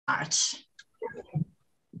start.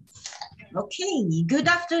 Okay, good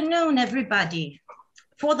afternoon, everybody.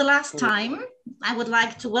 For the last time, I would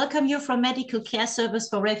like to welcome you from Medical Care Service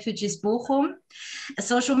for Refugees Bochum, a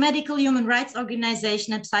social medical human rights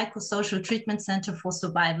organization and psychosocial treatment center for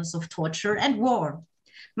survivors of torture and war.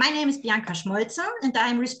 My name is Bianca Schmolzer, and I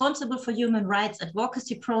am responsible for human rights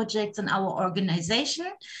advocacy projects in our organization,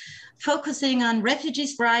 focusing on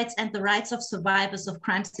refugees' rights and the rights of survivors of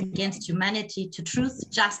crimes against humanity to truth,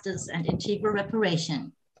 justice, and integral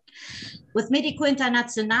reparation. With Medico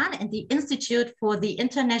International and the Institute for the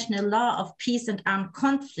International Law of Peace and Armed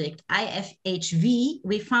Conflict, IFHV,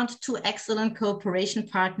 we found two excellent cooperation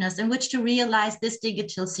partners in which to realize this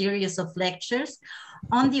digital series of lectures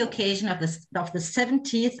on the occasion of the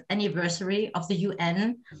 70th anniversary of the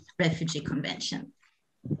UN Refugee Convention.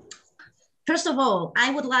 First of all,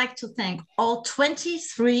 I would like to thank all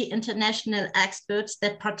 23 international experts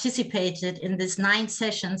that participated in these 9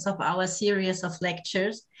 sessions of our series of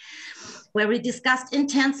lectures, where we discussed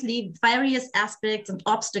intensely various aspects and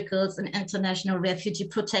obstacles in international refugee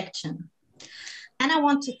protection. And I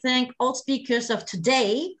want to thank all speakers of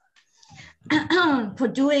today for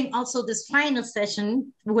doing also this final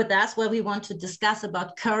session with us, where we want to discuss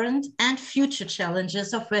about current and future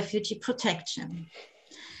challenges of refugee protection.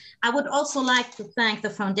 I would also like to thank the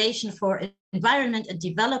Foundation for Environment and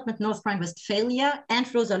Development North Rhine-Westphalia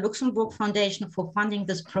and Rosa Luxemburg Foundation for funding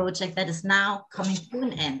this project that is now coming to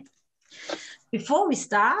an end. Before we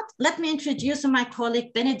start, let me introduce my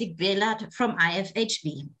colleague Benedikt Behlert from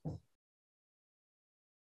IFHV.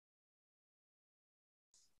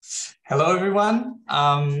 Hello, everyone.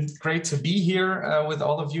 Great to be here with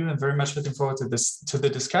all of you, and very much looking forward to the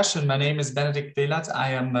discussion. My name is Benedikt Behlert. I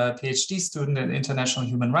am a PhD student in international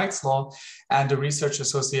human rights law and a research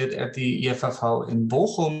associate at the IFHV in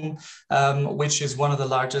Bochum, which is one of the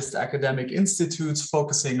largest academic institutes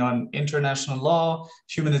focusing on international law,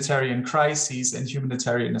 humanitarian crises, and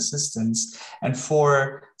humanitarian assistance. And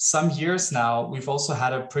for some years now, we've also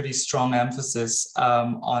had a pretty strong emphasis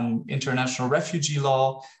on international refugee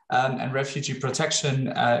law and refugee protection,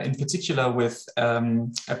 in particular with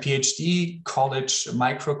a PhD college,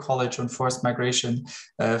 micro college on forced migration,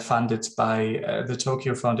 funded by the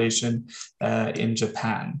Tokyo Foundation in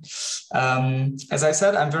Japan. As I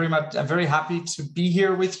said, I'm very happy to be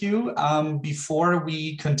here with you. Before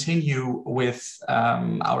we continue with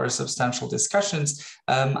our substantial discussions,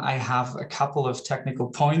 I have a couple of technical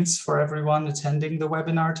points for everyone attending the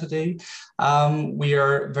webinar today. We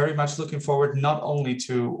are very much looking forward not only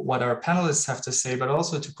to what our panelists have to say, but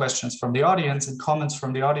also to questions from the audience and comments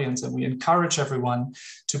from the audience. And we encourage everyone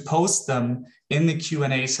to post them in the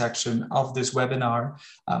Q&A section of this webinar.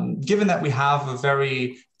 Given that we have a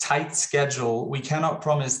very tight schedule, we cannot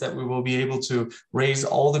promise that we will be able to raise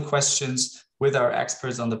all the questions with our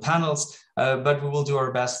experts on the panels, but we will do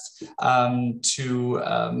our best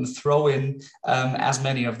to throw in as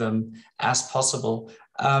many of them as possible.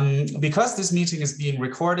 Because this meeting is being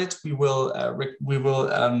recorded, we will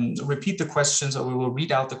repeat the questions, or we will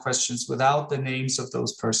read out the questions without the names of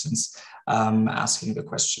those persons asking the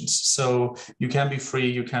questions. So you can be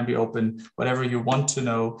free, you can be open, whatever you want to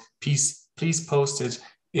know, please post it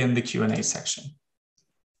in the Q&A section.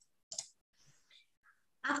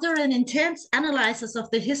 After an intense analysis of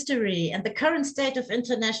the history and the current state of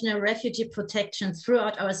international refugee protection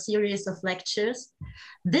throughout our series of lectures,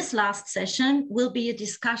 this last session will be a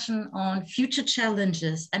discussion on future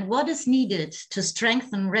challenges and what is needed to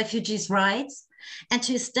strengthen refugees' rights and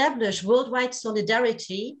to establish worldwide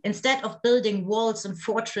solidarity instead of building walls and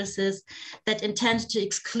fortresses that intend to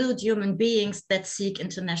exclude human beings that seek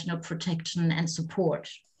international protection and support.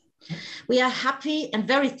 We are happy and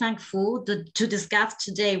very thankful to discuss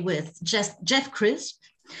today with Jeff Crisp,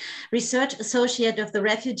 Research Associate of the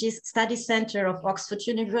Refugees Study Center of Oxford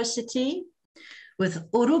University, with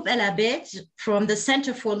Ouroub El Abed from the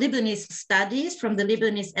Center for Lebanese Studies from the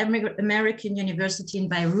Lebanese American University in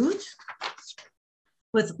Beirut,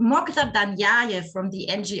 with Mokhtar Danyayev from the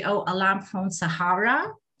NGO Alarm Phone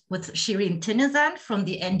Sahara, with Shirin Tinezan from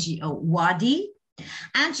the NGO Wadi,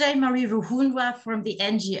 and Jay-Marie Ruhundwa from the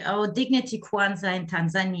NGO Dignity Kwanza in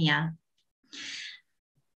Tanzania.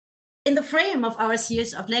 In the frame of our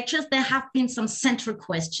series of lectures, there have been some central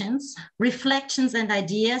questions, reflections, and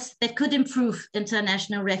ideas that could improve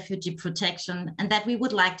international refugee protection, and that we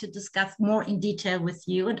would like to discuss more in detail with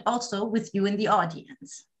you and also with you in the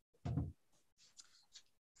audience.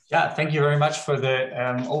 Yeah, thank you very much for the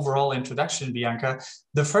overall introduction, Bianca.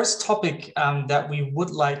 The first topic that we would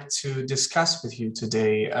like to discuss with you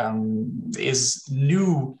today is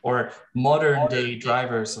new or modern day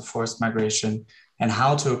drivers of forced migration and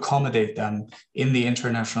how to accommodate them in the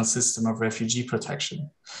international system of refugee protection.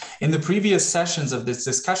 In the previous sessions of this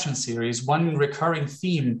discussion series, one recurring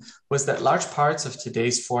theme was that large parts of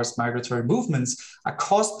today's forced migratory movements are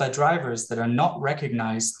caused by drivers that are not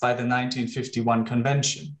recognized by the 1951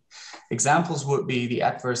 Convention. Examples would be the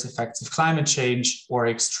adverse effects of climate change or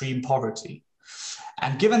extreme poverty.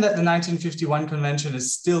 And given that the 1951 Convention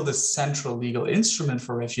is still the central legal instrument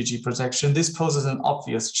for refugee protection, this poses an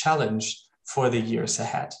obvious challenge for the years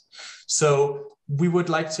ahead. So we would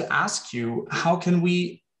like to ask you, how can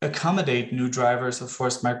we accommodate new drivers of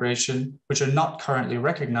forced migration, which are not currently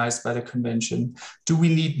recognized by the Convention? Do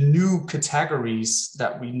we need new categories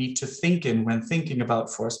that we need to think in when thinking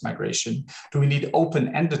about forced migration? Do we need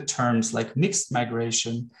open-ended terms like mixed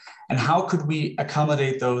migration? And how could we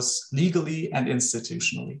accommodate those legally and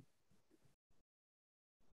institutionally?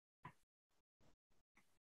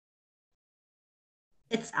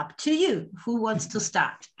 It's up to you. Who wants to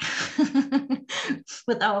start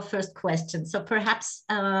with our first question? So perhaps,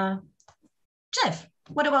 Jeff,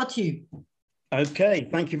 what about you? Okay,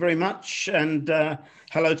 thank you very much. And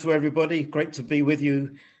hello to everybody. Great to be with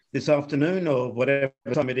you this afternoon or whatever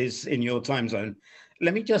time it is in your time zone.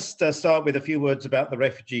 Let me just start with a few words about the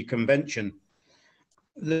Refugee Convention.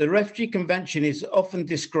 The Refugee Convention is often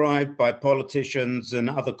described by politicians and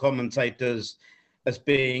other commentators as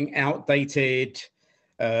being outdated,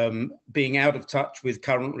 being out of touch with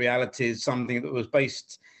current realities, something that was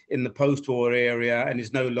based in the post-war area and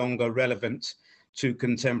is no longer relevant to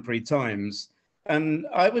contemporary times. And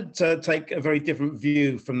I would take a very different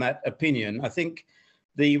view from that opinion. I think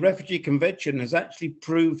the Refugee Convention has actually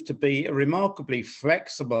proved to be a remarkably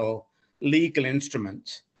flexible legal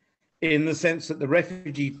instrument in the sense that the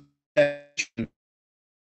Refugee Convention,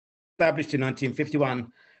 established in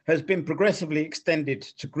 1951, has been progressively extended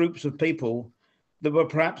to groups of people that were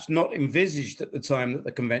perhaps not envisaged at the time that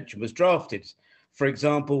the convention was drafted. For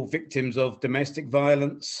example, victims of domestic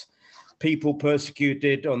violence, people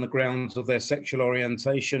persecuted on the grounds of their sexual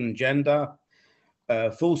orientation and gender,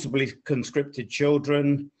 forcibly conscripted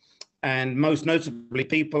children, and most notably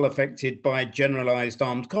people affected by generalized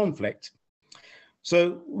armed conflict.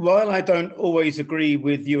 So while I don't always agree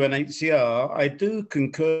with UNHCR, I do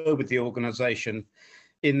concur with the organization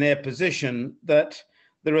in their position that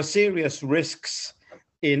there are serious risks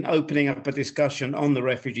in opening up a discussion on the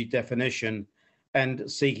refugee definition and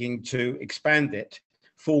seeking to expand it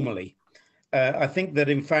formally. I think that,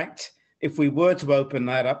 in fact, if we were to open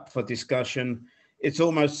that up for discussion, it's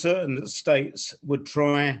almost certain that states would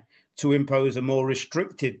try to impose a more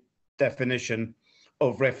restricted definition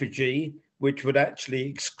of refugee, which would actually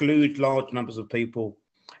exclude large numbers of people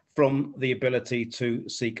from the ability to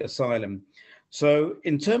seek asylum. So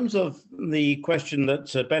in terms of the question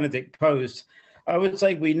that Benedict posed, I would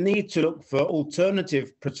say we need to look for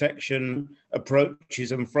alternative protection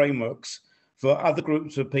approaches and frameworks for other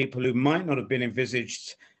groups of people who might not have been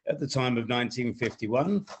envisaged at the time of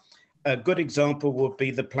 1951. A good example would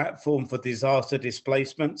be the Platform for Disaster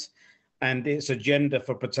Displacement and its agenda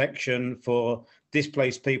for protection for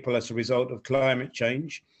displaced people as a result of climate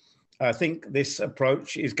change. I think this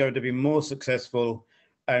approach is going to be more successful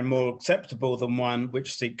and more acceptable than one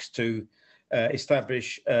which seeks to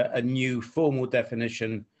establish a new formal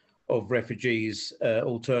definition of refugees,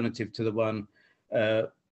 alternative to the one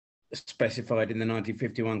specified in the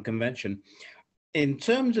 1951 Convention. In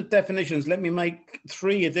terms of definitions, let me make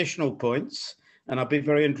 3 additional points, and I'll be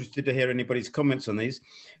very interested to hear anybody's comments on these.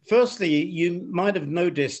 Firstly, you might have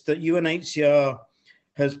noticed that UNHCR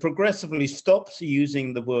has progressively stopped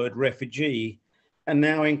using the word refugee and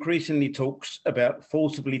now increasingly talks about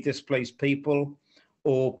forcibly displaced people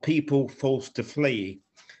or people forced to flee.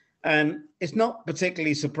 And it's not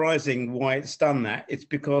particularly surprising why it's done that. It's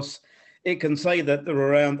because it can say that there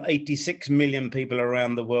are around 86 million people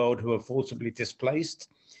around the world who are forcibly displaced,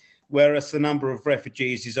 whereas the number of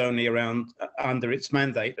refugees is only around, under its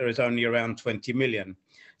mandate, there is only around 20 million.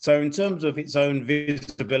 So in terms of its own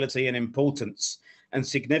visibility and importance and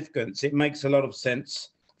significance, it makes a lot of sense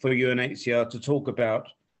for UNHCR to talk about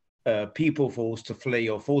people forced to flee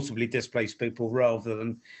or forcibly displaced people rather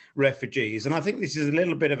than refugees. And I think this is a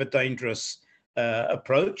little bit of a dangerous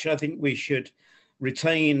approach. I think we should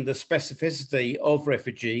retain the specificity of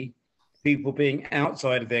refugee, people being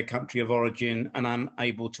outside of their country of origin and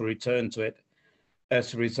unable to return to it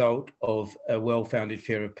as a result of a well-founded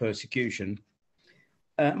fear of persecution.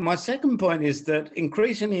 My second point is that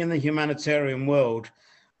increasingly in the humanitarian world,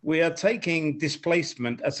 we are taking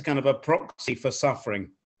displacement as a kind of a proxy for suffering.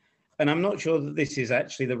 And I'm not sure that this is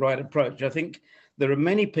actually the right approach. I think there are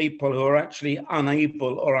many people who are actually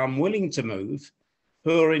unable or unwilling to move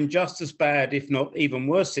who are in just as bad, if not even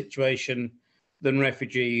worse situation than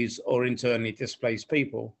refugees or internally displaced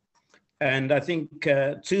people. And I think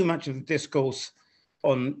too much of the discourse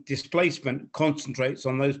on displacement concentrates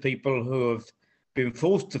on those people who have been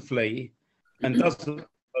forced to flee and doesn't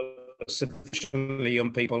focus sufficiently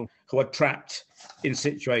on people who are trapped in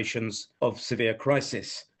situations of severe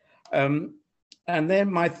crisis. And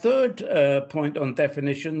then my third point on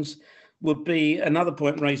definitions would be another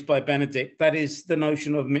point raised by Benedict, that is the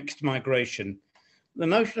notion of mixed migration. The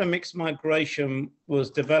notion of mixed migration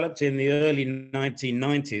was developed in the early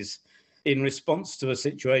 1990s in response to a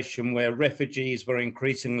situation where refugees were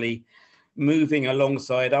increasingly moving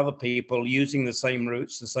alongside other people, using the same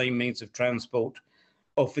routes, the same means of transport,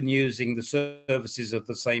 often using the services of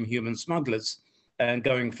the same human smugglers and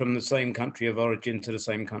going from the same country of origin to the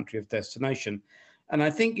same country of destination. And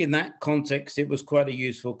I think in that context, it was quite a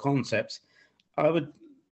useful concept. I would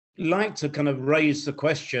like to kind of raise the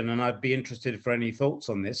question, and I'd be interested for any thoughts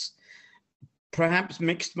on this. Perhaps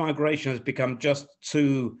mixed migration has become just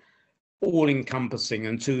too all-encompassing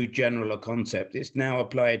and too general a concept. It's now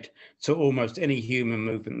applied to almost any human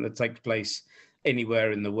movement that takes place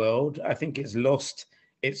anywhere in the world. I think it's lost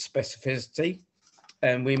its specificity,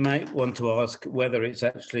 and we might want to ask whether it's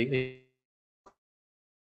actually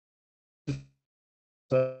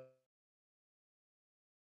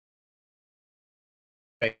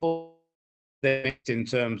in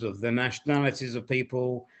terms of the nationalities of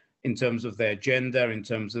people, in terms of their gender, in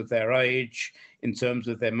terms of their age, in terms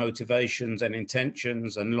of their motivations and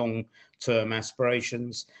intentions and long-term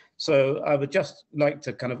aspirations. So I would just like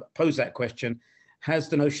to kind of pose that question. Has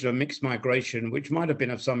the notion of mixed migration, which might have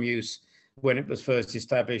been of some use when it was first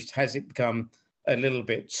established, has it become a little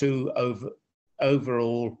bit too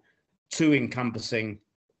overall, too encompassing,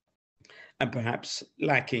 and perhaps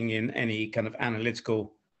lacking in any kind of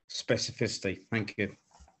analytical specificity? Thank you.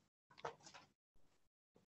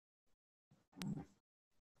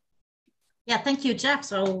 Yeah, thank you, Jeff.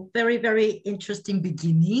 So very, very interesting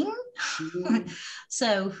beginning.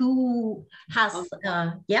 So who has,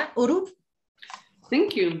 yeah, Orup?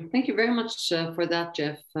 Thank you. Thank you very much for that,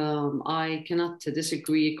 Jeff. I cannot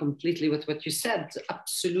disagree completely with what you said.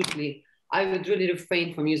 Absolutely. I would really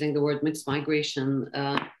refrain from using the word mixed migration.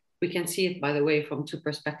 We can see it, by the way, from two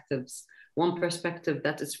perspectives. One perspective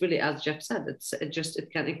that is really, as Jeff said, it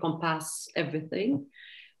can encompass everything.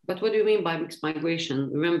 But what do you mean by mixed migration?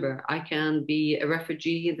 Remember, I can be a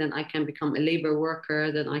refugee, then I can become a labor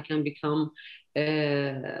worker, then I can become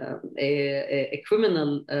a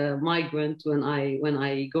criminal migrant when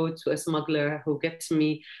I go to a smuggler who gets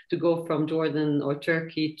me to go from Jordan or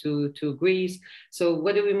Turkey to Greece. So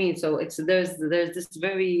what do we mean? So there's this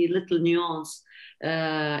very little nuance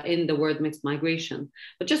in the word mixed migration.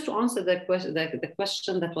 But just to answer the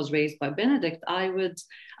question that was raised by Benedict, I was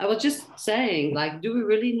just saying, like, do we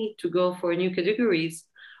really need to go for new categories?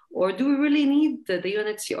 Or do we really need the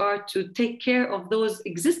UNHCR to take care of those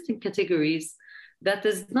existing categories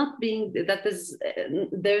there's not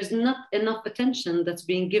enough attention that's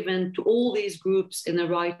being given to all these groups in the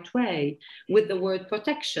right way, with the word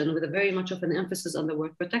protection, with a very much of an emphasis on the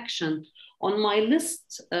word protection. On my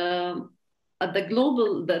list, the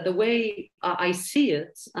global, the way I see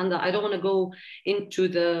it, and I don't want to go into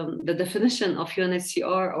the definition of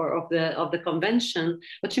UNHCR or of the convention,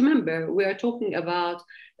 but remember, we are talking about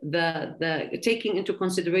the taking into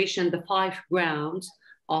consideration the 5 grounds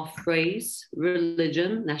of race,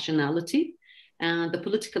 religion, nationality, and the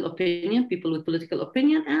political opinion, people with political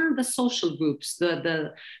opinion, and the social groups,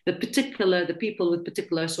 the people with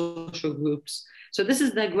particular social groups. So this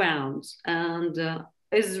is the grounds, and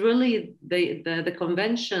is really the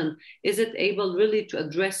convention, is it able really to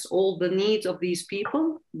address all the needs of these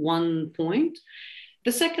people? One point.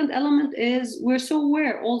 The second element is we're so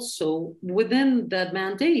aware also within the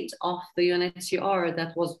mandate of the UNHCR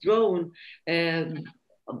that was drawn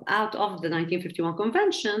out of the 1951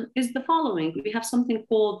 convention is the following. We have something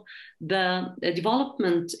called the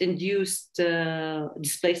development-induced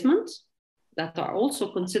displacement that are also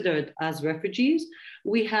considered as refugees.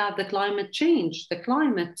 We have the climate change,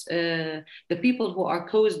 the people who are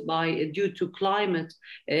caused due to climate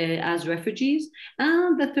as refugees,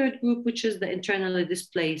 and the third group, which is the internally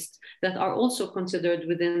displaced, that are also considered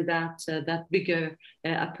within that bigger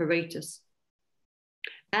apparatus.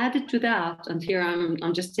 Added to that, and here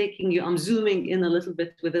I'm just I'm zooming in a little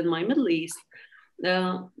bit within my Middle East,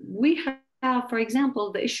 we have, for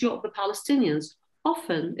example, the issue of the Palestinians.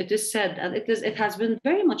 Often it is said, and it has been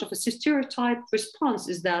very much of a stereotype response,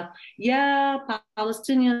 is that, yeah,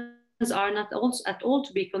 Palestinians are not at all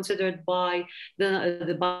to be considered by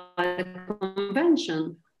the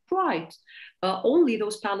convention. right. Only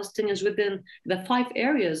those Palestinians within the 5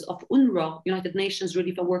 areas of UNRWA, United Nations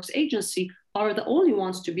Relief and Works Agency, are the only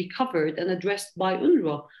ones to be covered and addressed by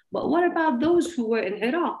UNRWA. But what about those who were in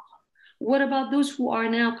Iraq? What about those who are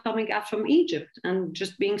now coming out from Egypt and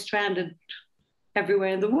just being stranded everywhere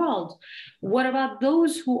in the world? What about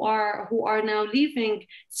those who are now leaving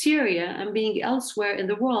Syria and being elsewhere in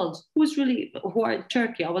the world? Who are in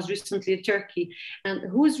Turkey? I was recently in Turkey, and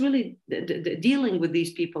who is really dealing with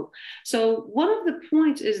these people? So one of the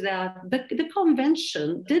points is that the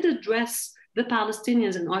convention did address the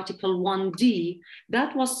Palestinians in Article 1D,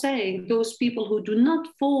 that was saying those people who do not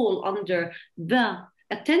fall under the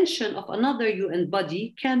attention of another UN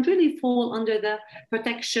body can really fall under the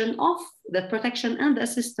protection and the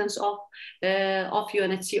assistance of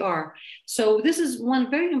UNHCR. So this is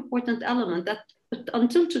one very important element that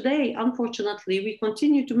until today, unfortunately, we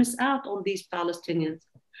continue to miss out on these Palestinians.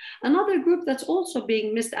 Another group that's also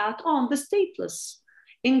being missed out on, the stateless.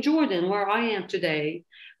 In Jordan, where I am today,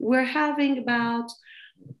 we're having about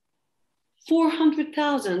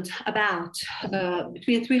 400,000,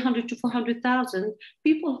 between 300 to 400,000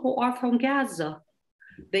 people who are from Gaza.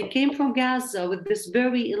 They came from Gaza with this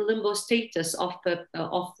very in limbo status of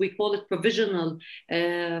we call it provisional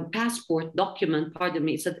passport document, pardon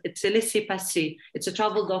me, it's a laissez-passer, it's a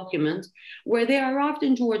travel document, where they arrived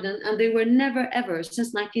in Jordan and they were never ever,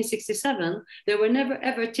 since 1967, they were never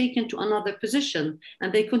ever taken to another position,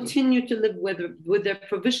 and they continue to live with their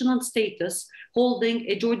provisional status, holding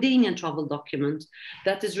a Jordanian travel document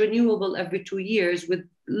that is renewable every 2 years with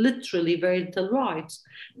literally very little rights.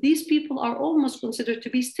 These people are almost considered to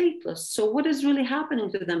be stateless. So what is really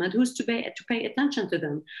happening to them, and who's to pay attention to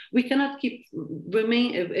them? We cannot keep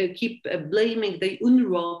blaming the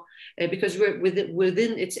UNRWA because we're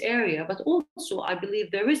within its area, but also I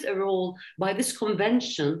believe there is a role by this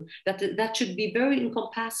convention that should be very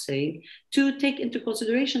encompassing to take into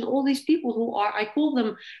consideration all these people who are, I call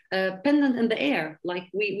them pendant in the air. Like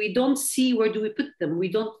we don't see where do we put them. We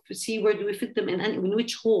don't see where do we fit them in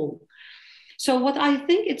which hole. So what I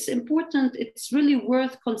think it's important, it's really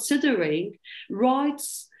worth considering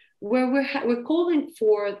rights where we're calling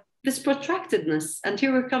for this protractedness. And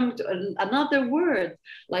here we're coming to another word,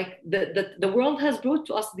 like the world has brought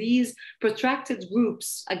to us these protracted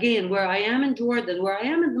groups. Again, where I am in Jordan, where I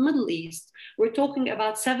am in the Middle East, we're talking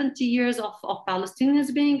about 70 years of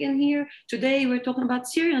Palestinians being in here. Today, we're talking about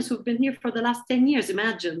Syrians who've been here for the last 10 years,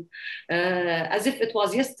 imagine, as if it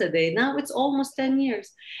was yesterday. Now it's almost 10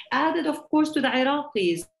 years. Added, of course, to the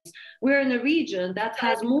Iraqis, we're in a region that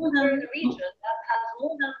has more than...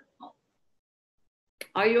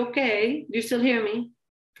 Are you okay? Do you still hear me?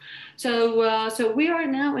 So we are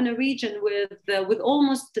now in a region with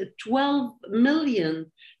almost 12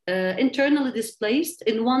 million internally displaced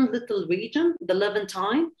in one little region, the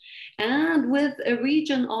Levantine, and with a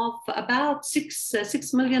region of about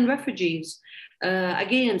 6 million refugees.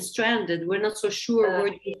 Again, stranded. We're not so sure where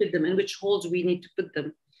to put them, in which holes we need to put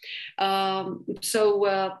them.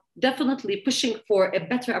 So definitely pushing for a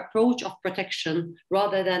better approach of protection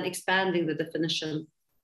rather than expanding the definition.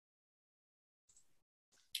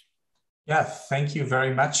 Yeah, thank you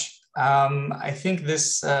very much. I think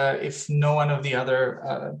this, if no one of the other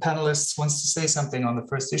panelists wants to say something on the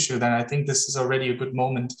first issue, then I think this is already a good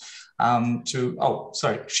moment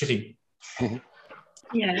Shireen.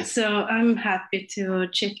 Yeah, so I'm happy to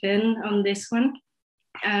chip in on this one.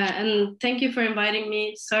 And thank you for inviting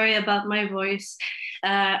me. Sorry about my voice.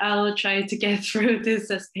 I'll try to get through this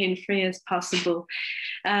as pain-free as possible.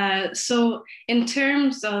 So in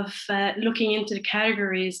terms of looking into the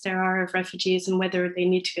categories there are of refugees and whether they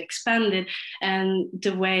need to be expanded, and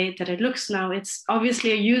the way that it looks now, it's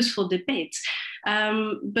obviously a useful debate.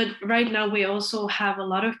 But right now we also have a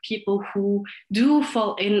lot of people who do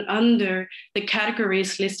fall in under the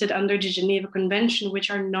categories listed under the Geneva Convention, which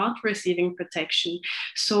are not receiving protection.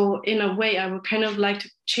 So in a way, I would kind of like to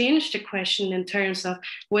change the question in terms of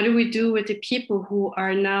what do we do with the people who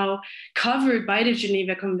are now covered by the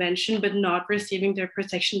Geneva Convention but not receiving their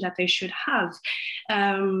protection that they should have.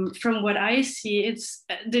 From what I see,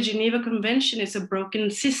 the Geneva Convention is a broken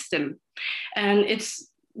system, and it's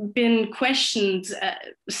been questioned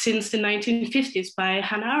since the 1950s by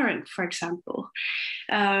Hannah Arendt, for example.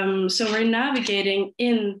 So we're navigating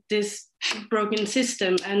in this broken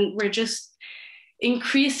system, and we're just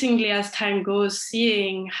increasingly, as time goes,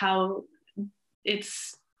 seeing how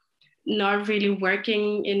it's not really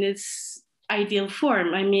working in its ideal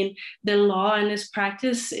form. I mean, the law and its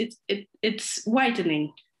practice, it's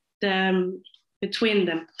widening between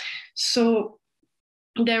them. So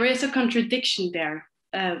there is a contradiction there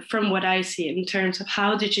from what I see in terms of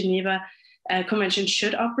how the Geneva convention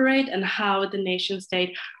should operate and how the nation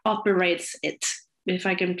state operates it, if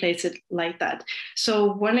I can place it like that.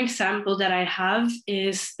 So one example that I have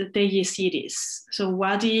is the Yazidis. So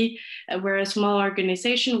Wadi, we're a small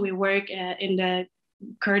organization. We work in the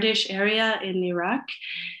Kurdish area in Iraq.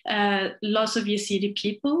 Lots of Yazidi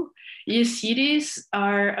people. Yazidis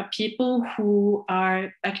are a people who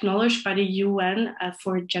are acknowledged by the UN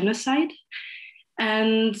for genocide,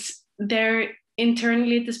 and they're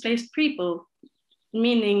internally displaced people,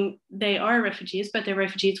 meaning they are refugees, but they're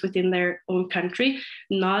refugees within their own country,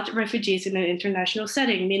 not refugees in an international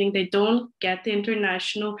setting, meaning they don't get the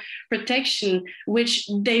international protection which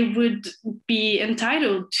they would be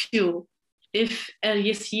entitled to. If a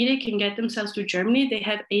Yazidi can get themselves to Germany, they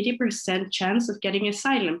have 80% chance of getting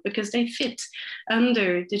asylum because they fit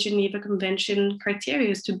under the Geneva Convention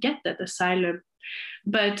criteria to get that asylum.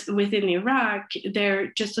 But within Iraq,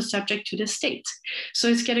 they're just a subject to the state. So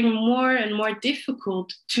it's getting more and more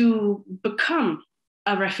difficult to become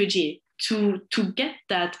a refugee, to get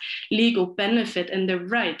that legal benefit and the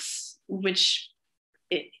rights which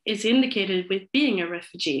is indicated with being a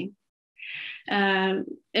refugee. And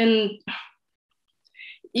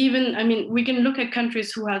even, I mean, we can look at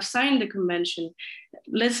countries who have signed the convention.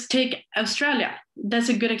 Let's take Australia. That's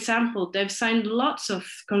a good example. They've signed lots of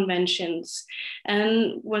conventions.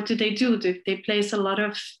 And what do? They place a lot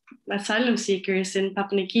of asylum seekers in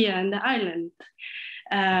Papua New Guinea and the island.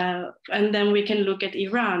 And then we can look at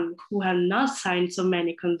Iran, who have not signed so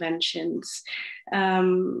many conventions.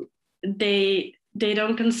 They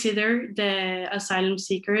don't consider the asylum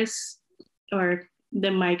seekers or the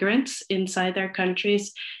migrants inside their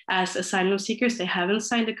countries as asylum seekers. They haven't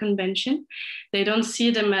signed a convention. They don't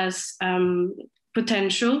see them as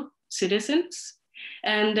potential citizens,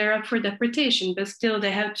 and they're up for deportation, but still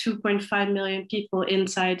they have 2.5 million people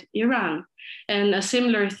inside Iran, and a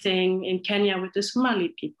similar thing in Kenya with the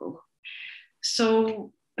Somali people.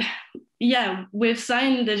 So yeah, we've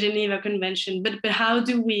signed the Geneva Convention, but how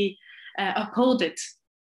do we uphold it?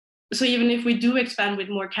 So even if we do expand with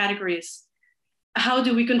more categories, how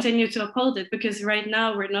do we continue to uphold it? Because right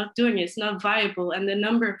now we're not doing it, it's not viable, and the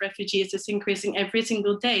number of refugees is increasing every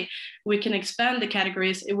single day. We can expand the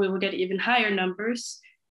categories, we will get even higher numbers.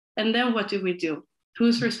 And then what do we do?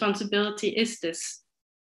 Whose responsibility is this?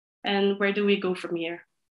 And where do we go from here?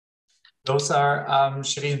 Those are,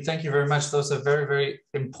 Shireen, thank you very much. Those are very, very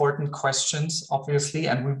important questions, obviously,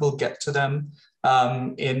 and we will get to them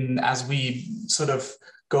as we sort of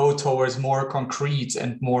go towards more concrete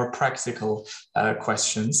and more practical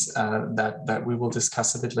questions that we will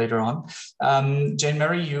discuss a bit later on. Jane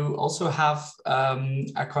Mary, you also have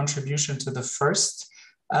a contribution to the first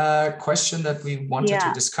question that we wanted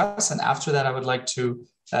to discuss. And after that, I would like to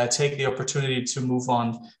take the opportunity to move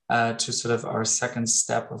on to sort of our second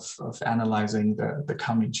step of analyzing the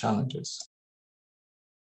coming challenges.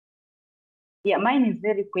 Yeah, mine is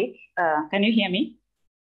very quick. Can you hear me?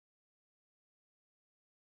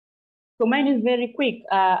 So mine is very quick.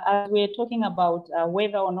 As we're talking about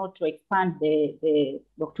whether or not to expand to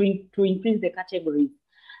increase the categories.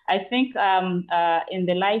 I think in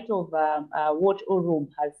the light of what Orub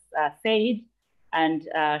has said, and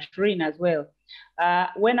Shireen as well,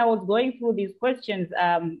 when I was going through these questions,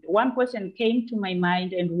 one question came to my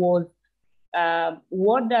mind and was,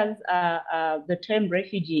 what does the term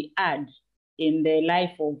refugee add in the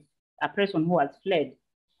life of a person who has fled?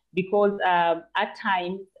 Because at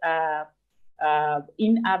times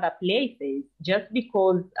in other places, just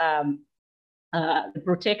because the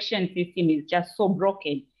protection system is just so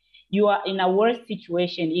broken, you are in a worse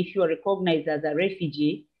situation if you are recognized as a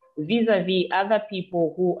refugee vis-a-vis other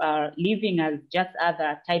people who are living as just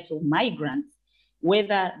other types of migrants,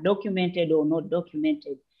 whether documented or not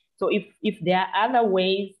documented. So if there are other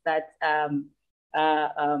ways that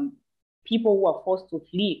people who are forced to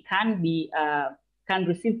flee can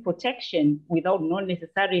receive protection without not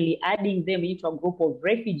necessarily adding them into a group of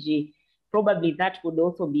refugees, probably that would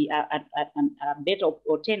also be a better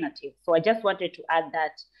alternative. So I just wanted to add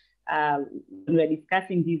that when we're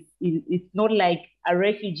discussing this, it's not like a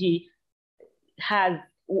refugee has,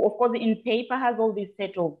 of course, in paper has all this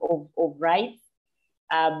set of rights,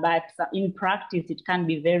 but in practice, it can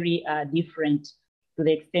be very different to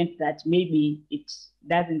the extent that maybe it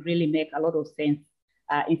doesn't really make a lot of sense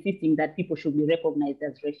insisting that people should be recognized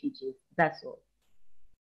as refugees. That's all.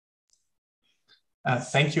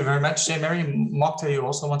 Thank you very much, Jane Mary. Mokta, you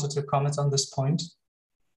also wanted to comment on this point?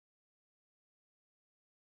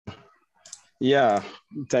 Yeah,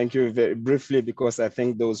 thank you very briefly, because I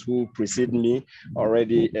think those who precede me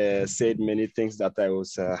already said many things that I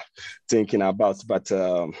was thinking about. But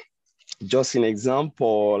just an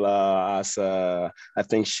example, as I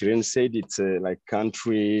think Shirin said, it's like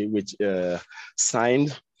country which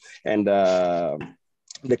signed and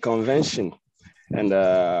the convention. And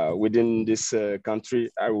within this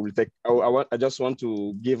country, I just want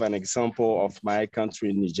to give an example of my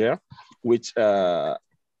country, Niger, which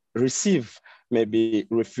receive maybe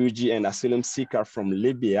refugee and asylum seeker from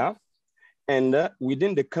Libya. And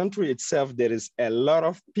within the country itself, there is a lot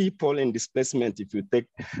of people in displacement. If you take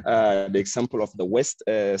the example of the west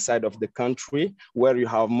side of the country, where you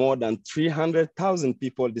have more than 300,000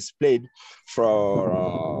 people displaced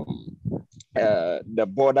from the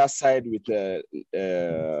border side with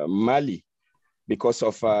Mali because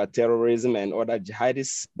of terrorism and other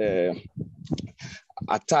jihadist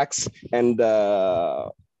attacks, and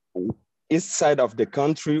east side of the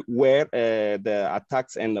country where the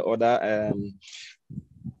attacks and the other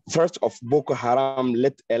threats of Boko Haram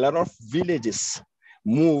let a lot of villages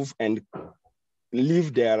move and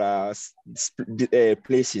leave their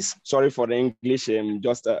places. Sorry for the English,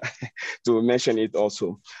 just to mention it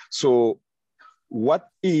also. So what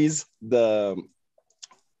is the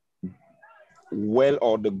well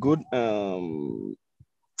or the good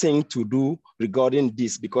thing to do regarding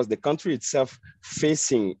this? Because the country itself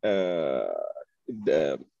facing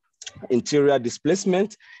the interior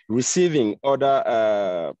displacement, receiving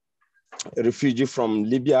other refugee from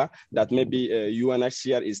Libya that maybe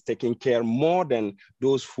UNHCR is taking care more than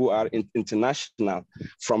those who are international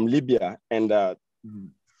from Libya. And the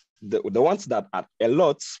ones that are a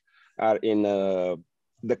lot are in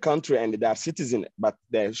the country and they are citizens, but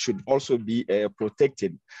they should also be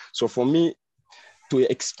protected. So for me, to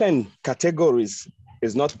expand categories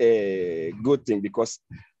is not a good thing, because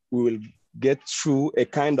we will get through a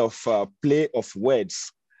kind of play of words.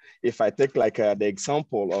 If I take like the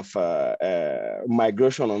example of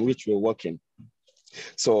migration on which we're working.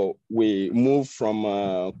 So we move from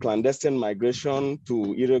clandestine migration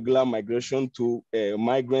to irregular migration to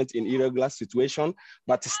migrant in irregular situation,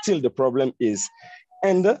 but still the problem is,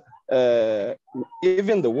 and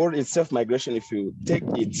even the word itself, migration, if you take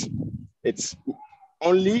it, it's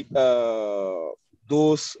only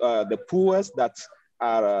those, the poorest that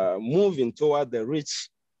are moving toward the rich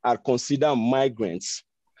are considered migrants.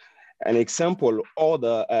 An example, all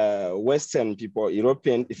the Western people,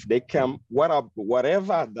 European, if they come,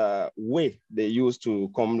 whatever the way they used to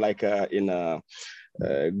come, like in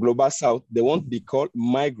global South, they won't be called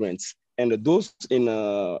migrants. And those in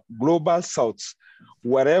global South,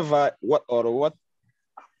 whatever,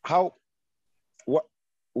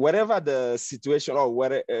 whatever the situation, or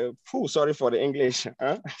whatever, sorry for the English,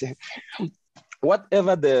 huh?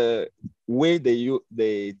 Whatever the way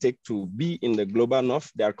they take to be in the global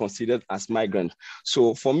north, they are considered as migrants.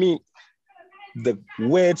 So for me, the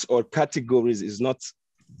words or categories is not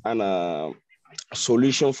a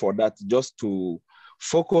solution for that, just to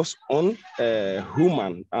focus on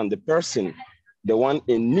human and the person, the one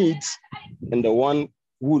in need and the one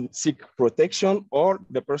who seek protection, or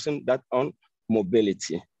the person that on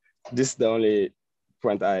mobility. This is the only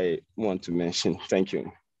point I want to mention. Thank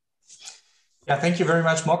you. Yeah, thank you very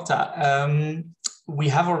much, Mokhtar. We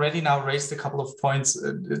have already now raised a couple of points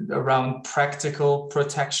around practical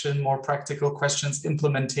protection, more practical questions,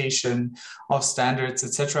 implementation of standards,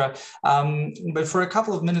 etc. But for a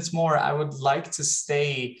couple of minutes more, I would like to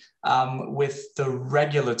stay with the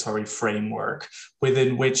regulatory framework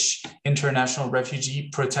within which international refugee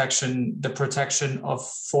protection, the protection of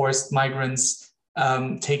forced migrants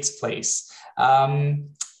takes place.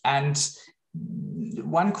 And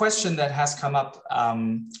one question that has come up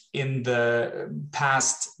in the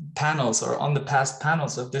past panels, or on the past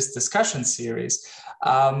panels of this discussion series,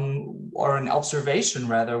 or an observation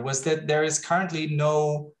rather, was that there is currently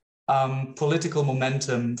no political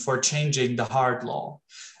momentum for changing the hard law.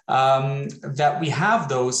 That we have,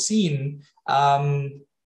 though, seen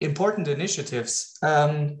important initiatives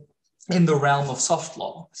in the realm of soft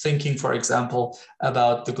law, thinking, for example,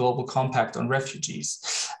 about the Global Compact on Refugees.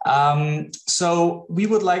 So we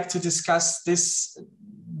would like to discuss this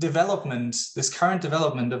development, this current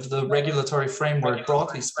development of the regulatory framework,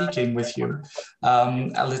 broadly speaking, with you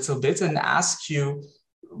a little bit, and ask you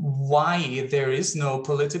why there is no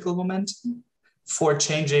political momentum for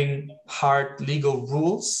changing hard legal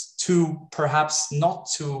rules to perhaps not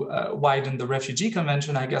to widen the Refugee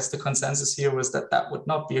Convention. I guess the consensus here was that that would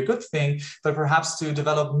not be a good thing, but perhaps to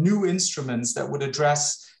develop new instruments that would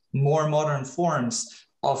address more modern forms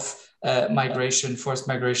of migration, forced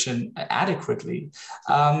migration adequately.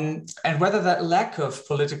 And whether that lack of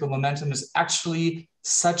political momentum is actually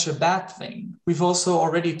such a bad thing. We've also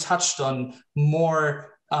already touched on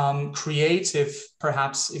more creative,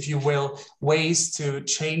 perhaps, if you will, ways to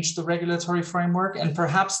change the regulatory framework, and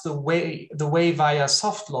perhaps the way via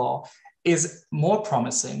soft law is more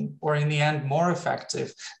promising, or in the end more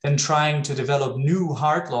effective, than trying to develop new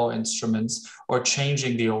hard law instruments or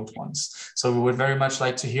changing the old ones. So we would very much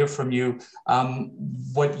like to hear from you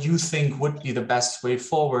what you think would be the best way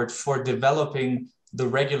forward for developing the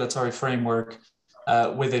regulatory framework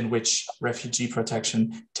within which refugee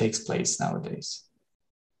protection takes place nowadays.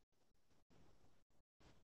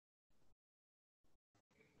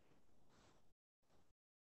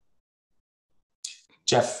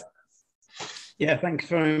 Jeff. Yeah, thanks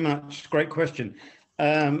very much. Great question.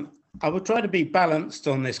 I will try to be balanced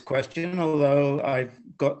on this question, although I've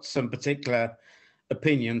got some particular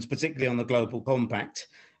opinions, particularly on the Global Compact.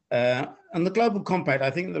 On the Global Compact, I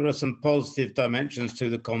think there are some positive dimensions to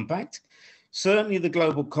the Compact. Certainly the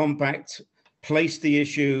Global Compact placed the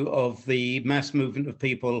issue of the mass movement of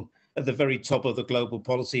people at the very top of the global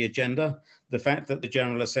policy agenda. The fact that the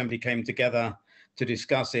General Assembly came together to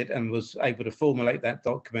discuss it and was able to formulate that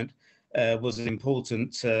document was an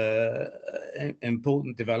important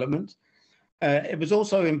development. It was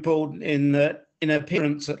also important in that, in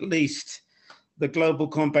appearance at least, the Global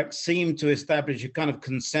Compact seemed to establish a kind of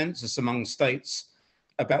consensus among states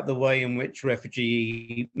about the way in which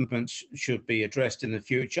refugee movements should be addressed in the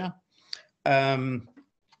future. And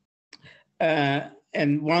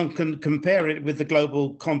one can compare it with the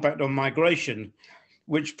Global Compact on migration,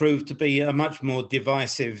 which proved to be a much more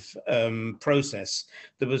divisive process.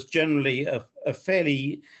 There was generally a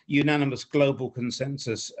fairly unanimous global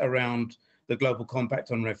consensus around the Global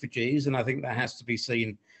Compact on refugees, and I think that has to be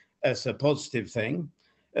seen as a positive thing.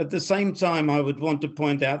 At the same time, I would want to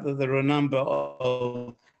point out that there are a number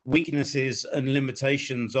of weaknesses and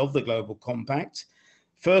limitations of the Global Compact.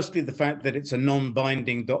 Firstly, the fact that it's a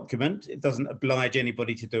non-binding document. It doesn't oblige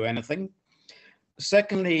anybody to do anything.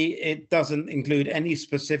 Secondly, it doesn't include any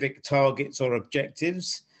specific targets or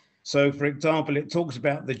objectives. So, for example, it talks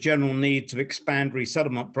about the general need to expand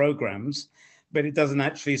resettlement programs, but it doesn't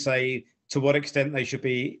actually say to what extent they should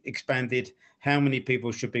be expanded, how many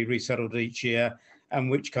people should be resettled each year, and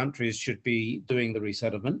which countries should be doing the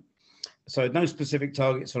resettlement. So no specific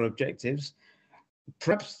targets or objectives.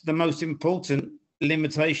 Perhaps the most important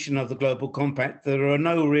limitation of the Global Compact, there are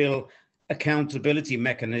no real accountability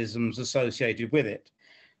mechanisms associated with it.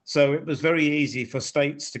 So it was very easy for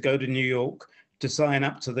states to go to New York to sign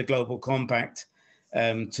up to the Global Compact,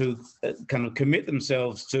 to kind of commit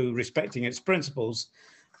themselves to respecting its principles,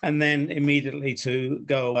 and then immediately to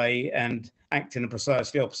go away and act in a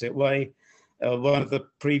precisely opposite way. One of the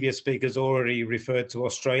previous speakers already referred to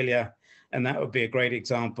Australia, and that would be a great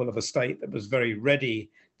example of a state that was very ready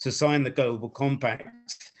to sign the Global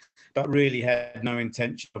Compact, but really had no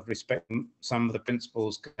intention of respecting some of the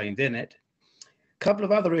principles contained in it. A couple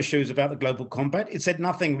of other issues about the Global Compact. It said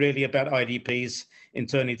nothing really about IDPs,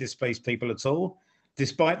 internally displaced people at all,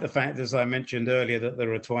 despite the fact, as I mentioned earlier, that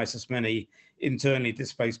there are twice as many internally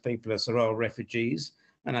displaced people as there are refugees.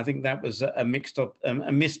 And I think that was a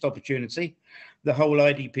missed opportunity. The whole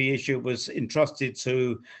IDP issue was entrusted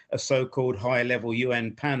to a so-called high-level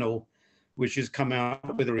UN panel, which has come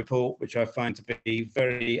out with a report which I find to be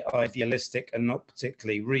very idealistic and not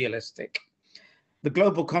particularly realistic. The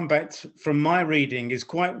Global Compact, from my reading, is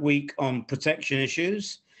quite weak on protection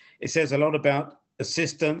issues. It says a lot about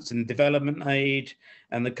assistance and development aid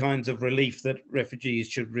and the kinds of relief that refugees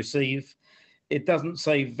should receive. It doesn't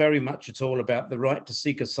say very much at all about the right to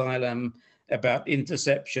seek asylum, about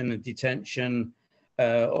interception and detention,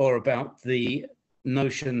 or about the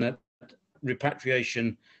notion that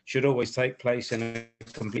repatriation should always take place in a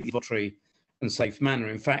completely voluntary and safe manner.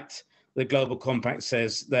 In fact, the Global Compact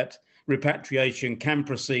says that repatriation can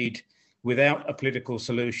proceed without a political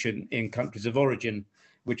solution in countries of origin,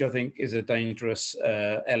 which I think is a dangerous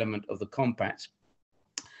element of the Compact.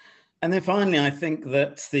 And then finally, I think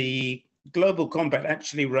that the Global Compact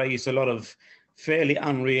actually raised a lot of fairly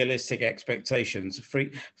unrealistic expectations.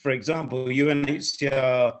 For example,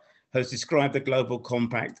 UNHCR has described the Global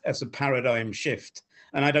Compact as a paradigm shift,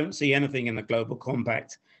 and I don't see anything in the Global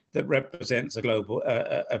Compact that represents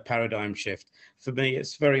a paradigm shift. For me,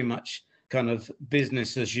 it's very much kind of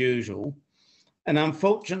business as usual. And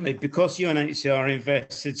unfortunately, because UNHCR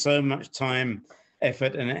invested so much time,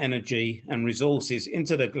 effort and energy and resources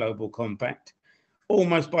into the Global Compact,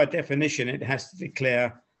 almost by definition, it has to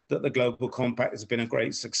declare that the Global Compact has been a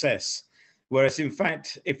great success. Whereas in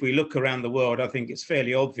fact, if we look around the world, I think it's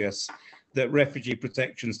fairly obvious that refugee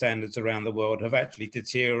protection standards around the world have actually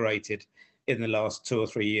deteriorated in the last 2 or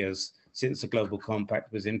 3 years since the Global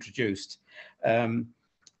Compact was introduced.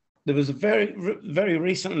 there was a very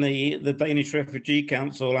recently, the Danish Refugee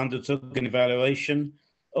Council undertook an evaluation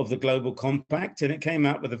of the Global Compact, and it came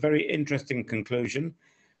out with a very interesting conclusion,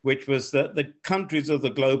 which was that the countries of the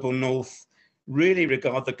Global North really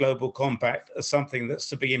regard the Global Compact as something that's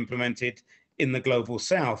to be implemented in the Global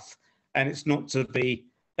South, and it's not to be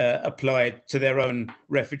applied to their own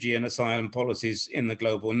refugee and asylum policies in the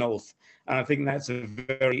Global North. And I think that's a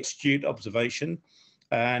very astute observation.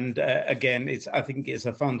 And again, I think it's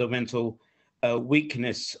a fundamental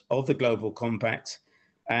weakness of the Global Compact,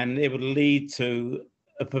 and it would lead to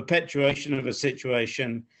a perpetuation of a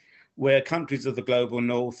situation where countries of the Global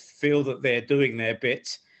North feel that they're doing their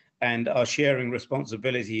bit and are sharing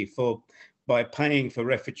responsibility by paying for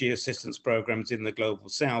refugee assistance programs in the Global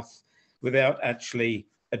South without actually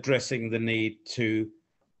addressing the need to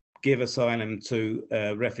give asylum to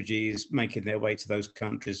refugees making their way to those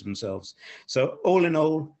countries themselves. So all in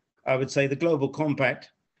all, I would say the Global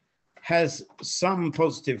Compact has some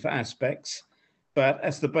positive aspects, but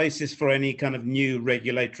as the basis for any kind of new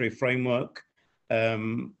regulatory framework,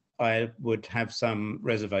 I would have some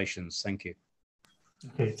reservations. Thank you.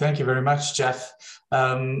 Okay, thank you very much, Jeff,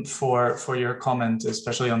 for your comment,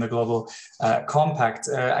 especially on the Global Compact.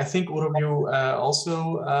 I think all of you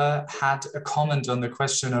also had a comment on the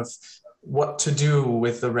question of what to do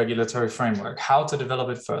with the regulatory framework, how to develop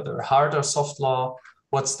it further, hard or soft law,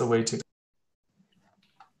 what's the way to do?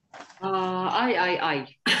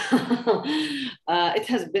 It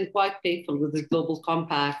has been quite painful with the Global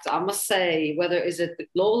Compact. I must say, whether is it the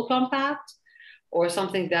Global Compact or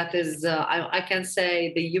something that is, I can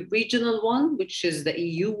say the regional one, which is the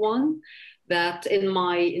EU one, that in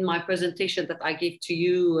my presentation that I gave to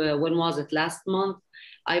you, when was it, last month,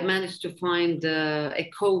 I managed to find a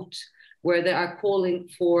quote where they are calling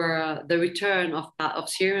for the return of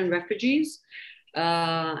Syrian refugees.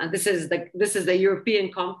 And this is the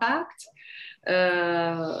European Compact.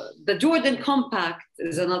 The Jordan Compact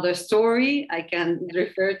is another story. I can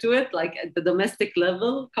refer to it like at the domestic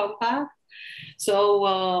level compact. So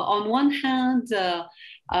on one hand,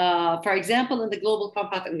 for example, in the Global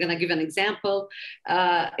Compact, I'm going to give an example.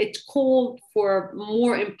 It called for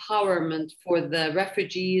more empowerment for the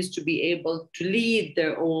refugees to be able to lead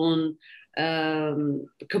their own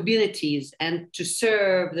communities and to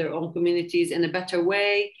serve their own communities in a better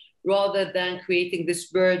way, rather than creating this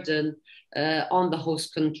burden on the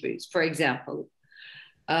host countries, for example.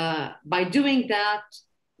 By doing that,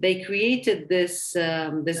 they created this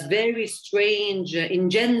very strange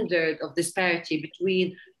engendered of disparity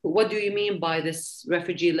between what do you mean by this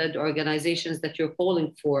refugee-led organizations that you're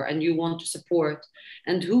calling for and you want to support,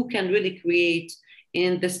 and who can really create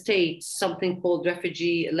in the states something called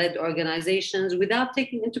refugee-led organizations without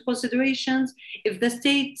taking into considerations if the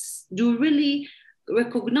states do really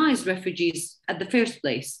recognize refugees at the first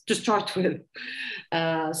place to start with.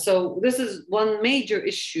 So this is one major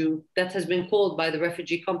issue that has been called by the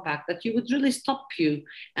Refugee Compact, that you would really stop you.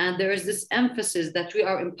 And there is this emphasis that we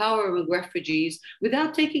are empowering refugees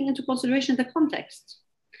without taking into consideration the context.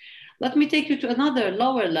 Let me take you to another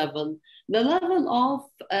lower level, the level of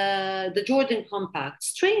the Jordan Compact.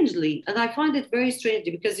 Strangely, and I find it very strange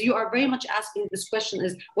because you are very much asking this question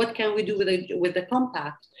is, what can we do with the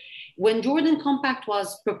compact? When Jordan Compact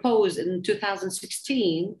was proposed in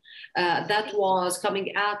 2016, that was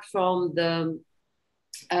coming out from the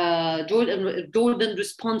Jordan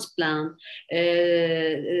response plan,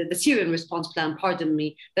 the Syrian response plan, pardon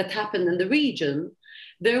me, that happened in the region.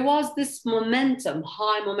 There was this momentum,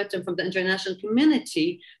 high momentum from the international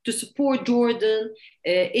community to support Jordan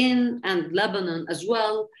and Lebanon as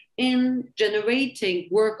well in generating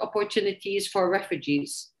work opportunities for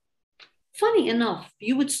refugees. Funny enough,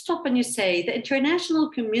 you would stop and you say the international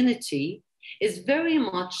community is very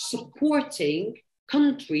much supporting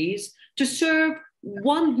countries to serve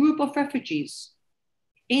one group of refugees.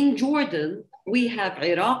 In Jordan, we have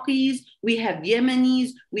Iraqis, we have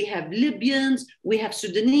Yemenis, we have Libyans, we have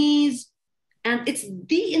Sudanese, and it's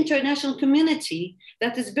the international community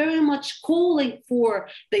that is very much calling for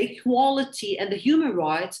the equality and the human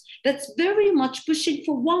rights, that's very much pushing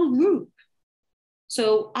for one group.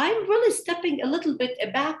 So I'm really stepping a little bit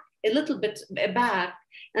back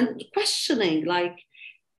and questioning, like,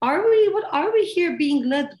 are we here being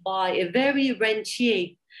led by a very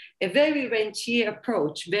rentier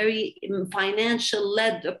approach, very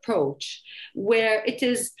financial-led approach, where it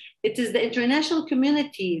is the international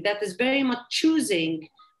community that is very much choosing,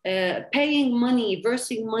 paying money,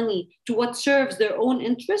 versing money to what serves their own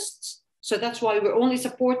interests. So that's why we're only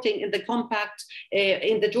supporting in the compact,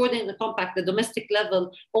 in the Jordan Compact, the domestic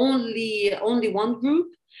level, only one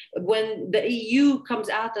group. when the EU comes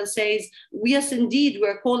out and says, yes, indeed,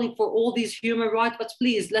 we're calling for all these human rights, but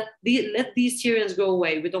please let these Syrians go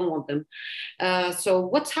away. We don't want them. So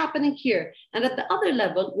what's happening here? And at the other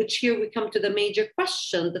level, which here we come to the major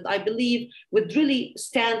question that I believe would really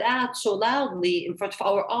stand out so loudly in front of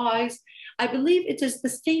our eyes, I believe it is the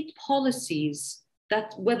state policies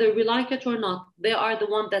that, whether we like it or not, they are the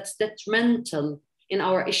one that's detrimental in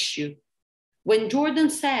our issue. When Jordan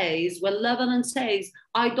says, when Lebanon says,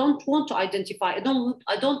 I don't want to identify, I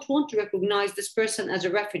don't want to recognize this person as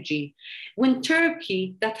a refugee. When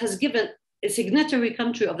Turkey, that has given a signatory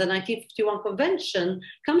country of the 1951 Convention,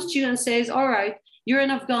 comes to you and says, all right, you're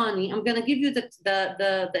an Afghani, I'm gonna give you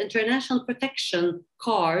the international protection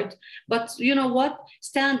card, but you know what,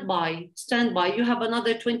 stand by. You have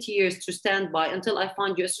another 20 years to stand by until I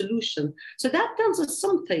find you a solution. So that tells us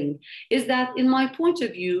something, is that in my point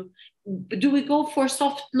of view, do we go for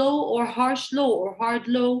soft law or harsh law or hard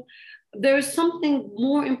law? There is something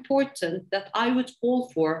more important that I would call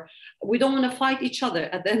for. We don't want to fight each other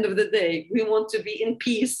at the end of the day. We want to be in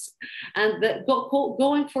peace. And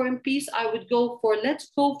going for in peace, I would go for,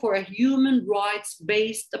 let's go for a human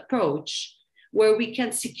rights-based approach where we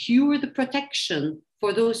can secure the protection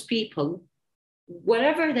for those people,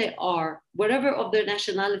 wherever they are, whatever of their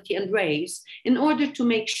nationality and race, in order to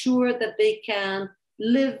make sure that they can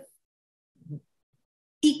live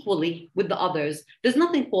equally with the others. There's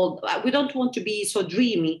nothing called, we don't want to be so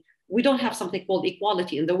dreamy. We don't have something called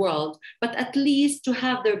equality in the world, but at least to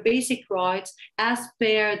have their basic rights as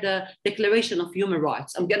per the Declaration of Human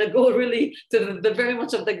Rights. I'm going to go really to the very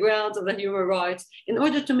much of the grounds of the human rights in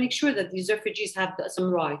order to make sure that these refugees have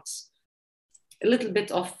some rights. A little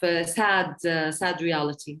bit of sad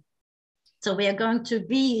reality. So we are going to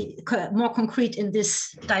be more concrete in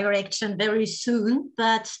this direction very soon,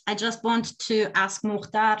 but I just want to ask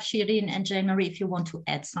Mukhtar, Shirin, and Jean-Marie if you want to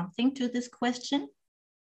add something to this question.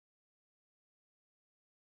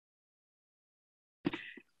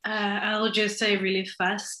 I'll just say really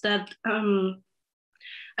fast that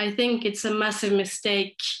I think it's a massive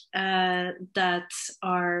mistake that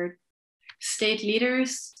our state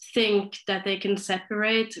leaders think that they can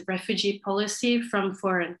separate refugee policy from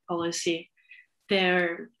foreign policy.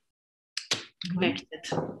 They're connected,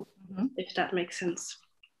 if that makes sense.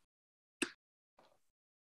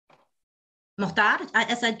 Mukhtar,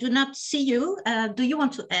 as I do not see you, do you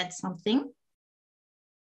want to add something?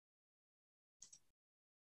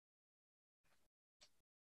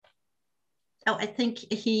 Oh, I think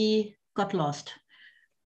he got lost.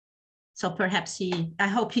 So perhaps I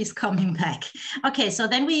hope he's coming back. Okay, so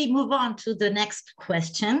then we move on to the next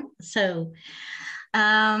question. So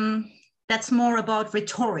that's more about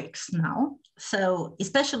rhetorics now. So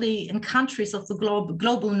especially in countries of the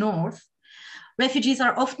global north, refugees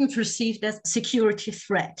are often perceived as a security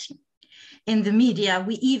threat. In the media,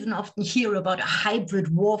 we even often hear about a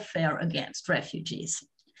hybrid warfare against refugees.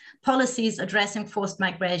 Policies addressing forced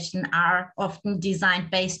migration are often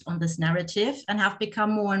designed based on this narrative and have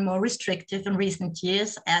become more and more restrictive in recent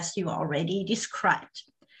years, as you already described.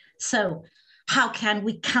 So how can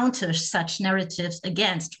we counter such narratives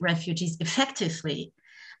against refugees effectively?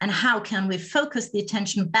 And how can we focus the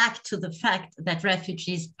attention back to the fact that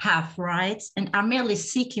refugees have rights and are merely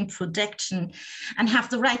seeking protection and have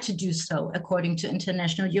the right to do so according to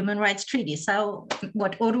international human rights treaties? So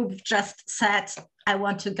what Orup just said, I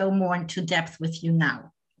want to go more into depth with you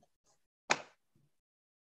now.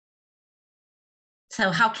 So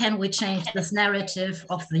how can we change this narrative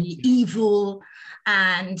of the evil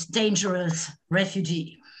and dangerous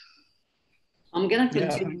refugee? I'm going to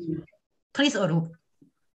continue. Yeah. Please, Orup.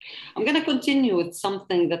 I'm going to continue with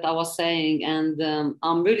something that I was saying, and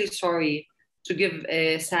I'm really sorry to give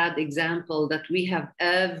a sad example that we have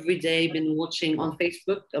every day been watching on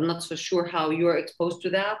Facebook. I'm not so sure how you're exposed to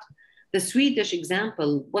that. The Swedish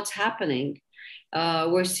example, what's happening?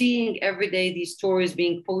 We're seeing every day these stories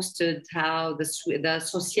being posted, how the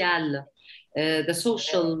social,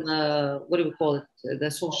 what do we call it? The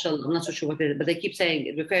social, I'm not so sure what it is, but they keep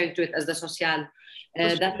saying, referring to it as the social.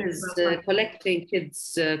 That is collecting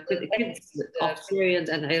kids of Syrians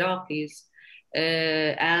and Iraqis.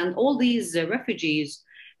 And all these refugees,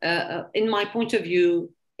 in my point of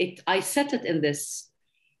view, I set it in this.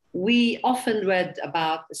 We often read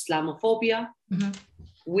about Islamophobia. Mm-hmm.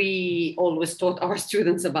 We always taught our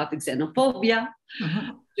students about xenophobia. Mm-hmm.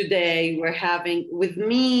 Today, we're having, with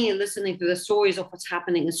me listening to the stories of what's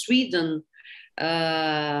happening in Sweden,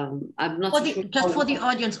 I'm not sure. Just for the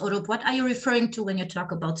audience, Orup, what are you referring to when you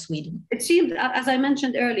talk about Sweden? It seems, as I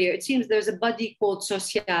mentioned earlier, it seems there's a body called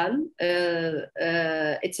Social.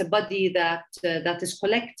 It's a body that is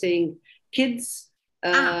collecting kids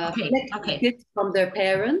kids from their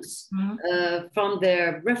parents, from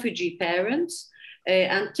their refugee parents,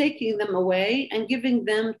 and taking them away and giving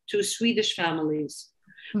them to Swedish families.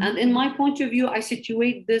 And in my point of view, I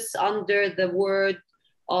situate this under the word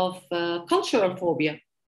of cultural phobia.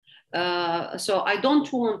 So I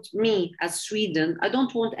don't want me as Sweden, I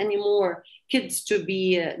don't want any more kids to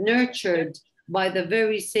be nurtured by the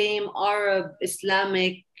very same Arab,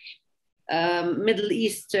 Islamic, Middle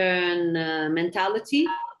Eastern mentality.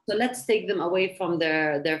 So let's take them away from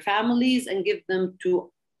their families and give them to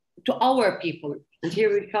our people. And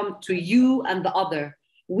here we come to you and the other,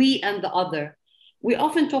 we and the other. We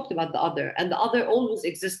often talked about the other, and the other always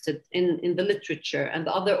existed in the literature, and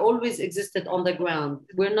the other always existed on the ground.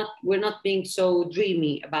 We're not being so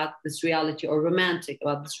dreamy about this reality or romantic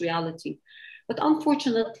about this reality. But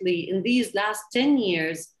unfortunately, in these last 10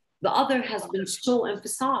 years, the other has been so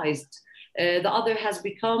emphasized. The other has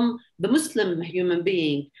become the Muslim human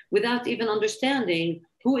being without even understanding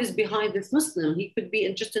who is behind this Muslim. He could be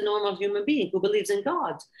just a normal human being who believes in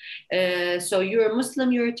God. So you're a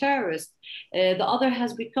Muslim, you're a terrorist. The other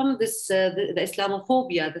has become this, the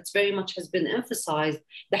Islamophobia that's very much has been emphasized.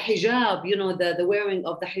 The hijab, you know, the wearing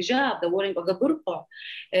of the hijab, the wearing of the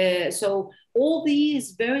burqa. So all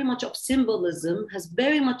these very much of symbolism has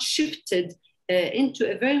very much shifted into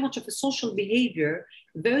a very much of a social behavior,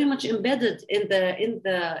 very much embedded in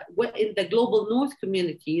the global North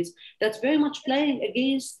communities, that's very much playing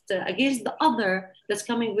against the other that's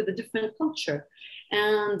coming with a different culture.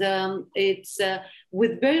 And it's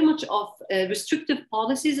with very much of restrictive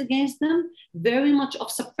policies against them, very much of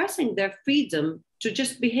suppressing their freedom to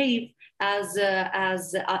just behave as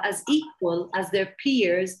equal as their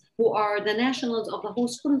peers who are the nationals of the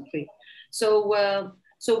host country.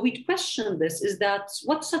 So we question this, is that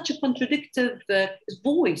what such a contradictive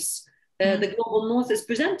voice the global North is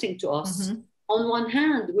presenting to us. On one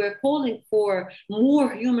hand, we're calling for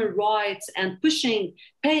more human rights and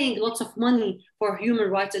paying lots of money for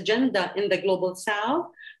human rights agenda in the global South,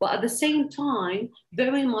 but at the same time,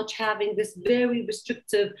 very much having this very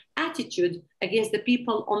restrictive attitude against the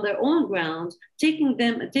people on their own ground,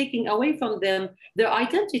 taking away from them their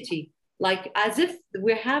identity. Like as if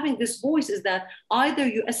we're having this voice is that either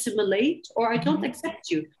you assimilate or I don't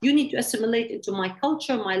accept you. You need to assimilate into my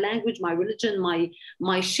culture, my language, my religion,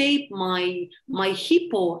 my shape, my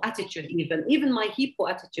hippo attitude, even my hippo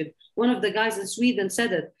attitude. One of the guys in Sweden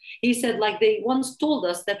said it. He said, like, they once told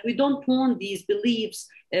us that we don't want these beliefs,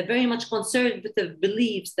 very much conservative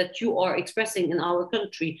beliefs that you are expressing in our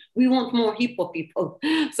country. We want more hippo people.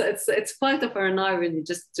 So it's quite of an irony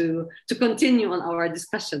just to continue on our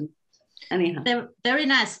discussion. Anyhow. Very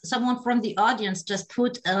nice. Someone from the audience just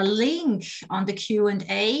put a link on the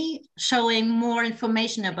Q&A showing more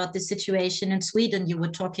information about the situation in Sweden you were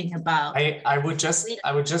talking about. I would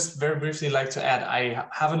just very briefly like to add, I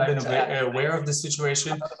haven't been aware of the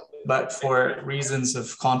situation, but for reasons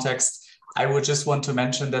of context, I would just want to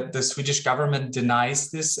mention that the Swedish government denies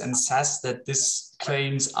this and says that these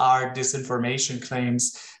claims are disinformation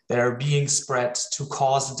claims that are being spread to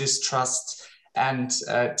cause distrust and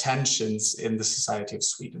tensions in the society of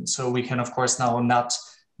Sweden. So we can, of course, now not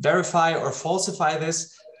verify or falsify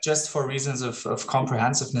this. Just for reasons of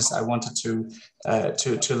comprehensiveness, I wanted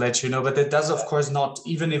to let you know. But it does, of course, not,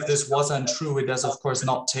 even if this was untrue, it does, of course,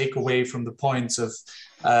 not take away from the points of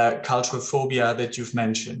cultural phobia that you've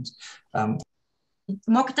mentioned.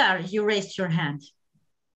 Mokhtar, you raised your hand.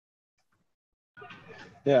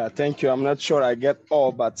 Yeah, thank you. I'm not sure I get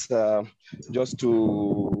all, but just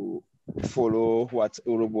to follow what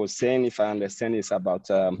Urub was saying, if I understand, it's about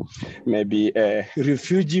maybe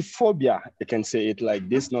refugee phobia. I can say it like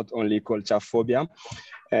this, not only culture phobia.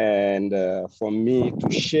 And for me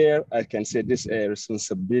to share, I can say this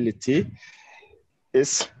responsibility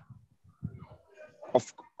is,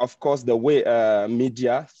 of course, the way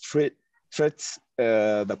media treats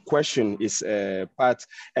the question is part,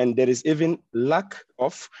 and there is even lack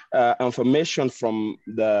of information from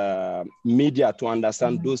the media to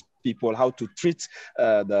understand those people, how to treat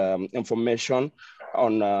the information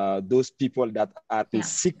on those people that are in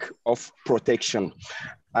seek of protection.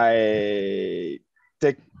 I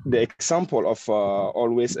take the example of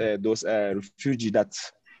always those refugees that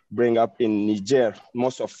bring up in Niger.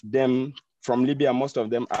 Most of them from Libya, most of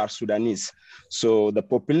them are Sudanese. So the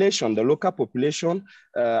population, the local population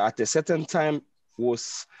at a certain time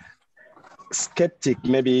was skeptic,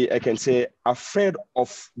 maybe I can say afraid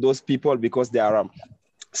of those people because they are,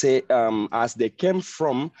 as they came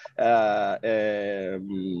from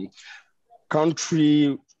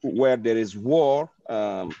country where there is war,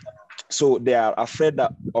 so they are afraid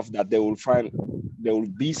of that they will find there will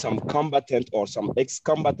be some combatant or some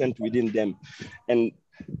ex-combatant within them. And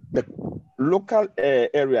the local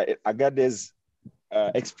area, Agadez,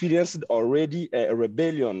 experienced already a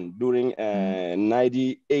rebellion during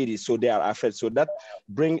 1980, so they are affected. So that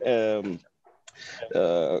bring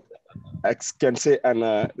I can say an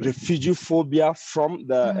refugee phobia from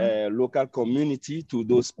the local community to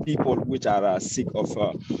those people which are sick of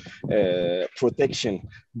protection.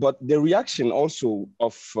 But the reaction also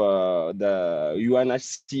of the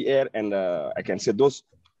UNHCR and I can say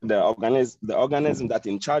the organism that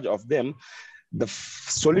in charge of them, the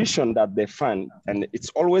solution that they find, and it's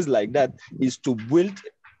always like that, is to build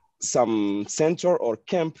some center or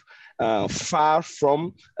camp far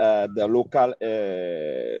from the local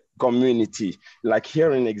community. Like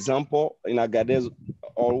here, an example, in Agadez,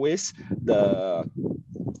 always the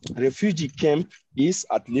refugee camp is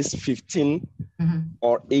at least 15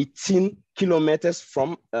 or 18 kilometers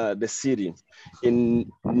from the city. In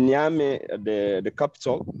Niamey, the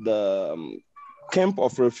capital, the camp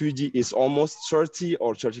of refugee is almost 30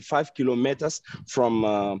 or 35 kilometers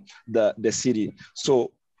from the city.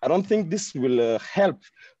 So I don't think this will help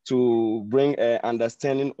to bring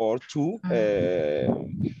understanding or to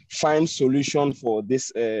find solution for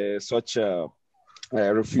this such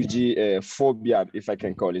refugee phobia, if I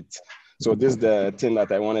can call it. So this is the thing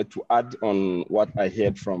that I wanted to add on what I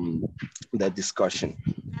heard from the discussion.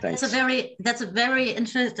 Thanks. That's a very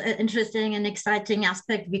interesting and exciting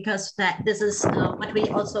aspect, because this is what we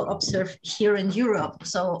also observe here in Europe.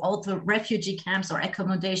 So all the refugee camps or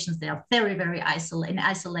accommodations, they are very, very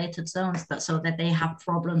isolated zones, so that they have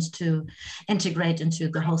problems to integrate into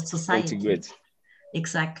the host society. Integrate.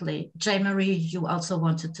 Exactly. J-Marie, you also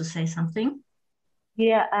wanted to say something?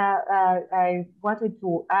 Yeah, I wanted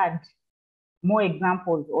to add more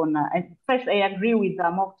examples on, first I agree with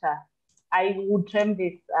Mokhtar. I would term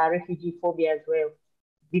this refugee phobia as well,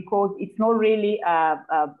 because it's not really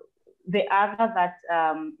the other that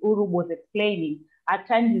Uru was explaining. At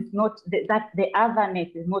times it's not, that the otherness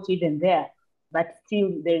is not even there, but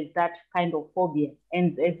still there's that kind of phobia.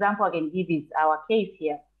 And the example I can give is our case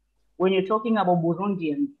here. When you're talking about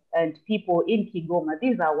Burundians and people in Kigoma,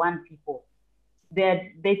 these are one people.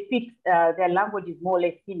 They speak, their language is more or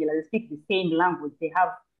less similar. They speak the same language. They have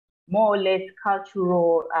more or less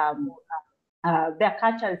cultural, their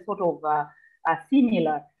culture is sort of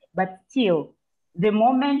similar, but still, the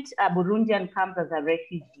moment a Burundian comes as a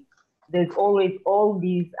refugee, there's always all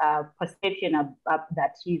these perception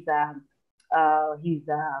that he's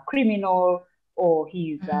a criminal, or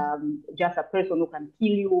he's just a person who can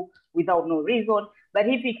kill you without no reason. But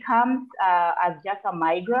if he comes as just a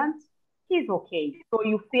migrant, he's okay. So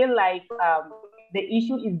you feel like the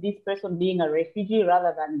issue is this person being a refugee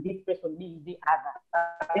rather than this person being the other.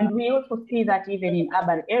 And we also see that even in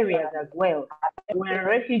urban areas as well, where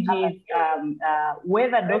refugees,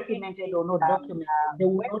 whether documented or not documented, they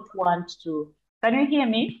will not want to. Can you hear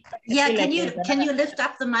me? Yeah, can you lift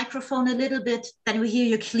up the microphone a little bit? Then we hear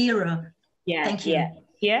you clearer. Yeah, thank you.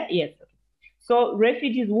 Yeah, yes. So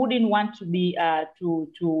refugees wouldn't want to be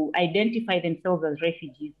to identify themselves as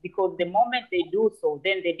refugees, because the moment they do so,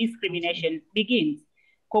 then the discrimination begins.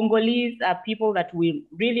 Congolese are people that we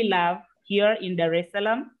really love here in Dar es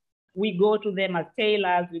Salaam. We go to them as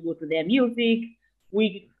tailors, we go to their music,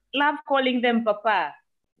 we love calling them Papa,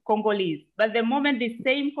 Congolese. But the moment the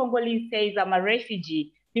same Congolese says I'm a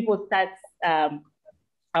refugee, people start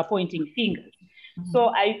pointing fingers. So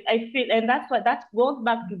I feel, and that's what that goes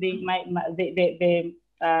back to the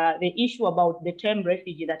issue about the term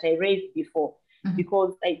refugee that I raised before,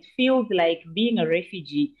 because it feels like being a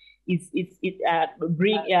refugee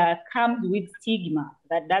comes with stigma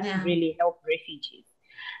that doesn't really help refugees.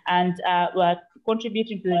 And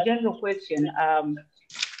contributing to the general question,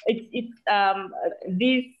 it's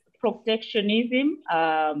this protectionism,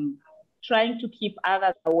 trying to keep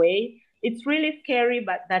others away. It's really scary,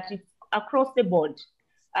 but that it's across the board.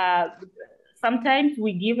 Sometimes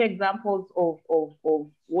we give examples of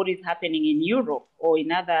what is happening in Europe or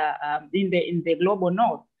in other in the global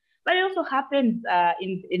north, but it also happens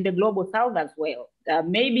in the global south as well.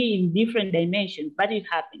 Maybe in different dimensions, but it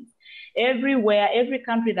happens everywhere. Every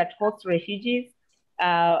country that hosts refugees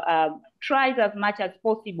tries as much as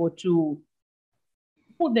possible to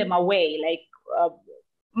put them away, like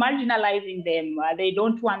marginalizing them. They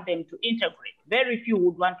don't want them to integrate. Very few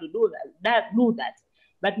would want to do that,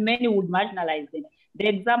 but many would marginalize them. The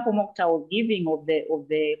example Mokhtar was giving of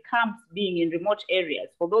the camps being in remote areas.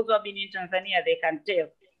 For those who have been in Tanzania, they can tell.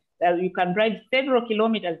 You can drive several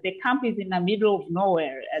kilometers. The camp is in the middle of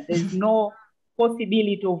nowhere. There's no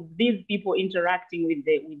possibility of these people interacting with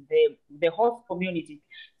the host community.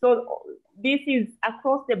 So this is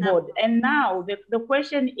across the board. And now the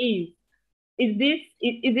question is this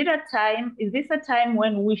a time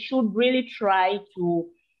when we should really try to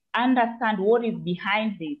understand what is behind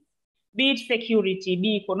this, be it security,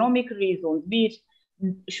 be it economic reasons, be it,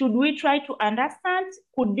 should we try to understand,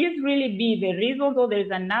 could this really be the reasons, or there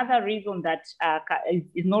is another reason that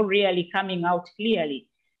is not really coming out clearly?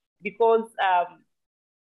 Because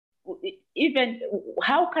even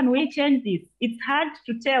how can we change this? It's hard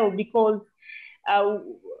to tell because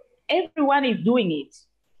everyone is doing it.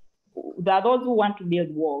 There are those who want to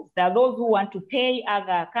build walls. There are those who want to pay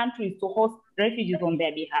other countries to host refugees on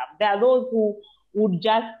their behalf. There are those who would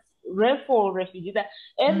just refer refugees.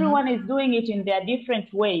 Everyone is doing it in their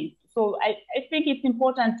different ways. So I think it's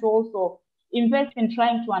important to also invest in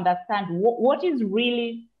trying to understand what is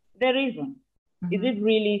really the reason. Is it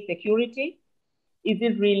really security? Is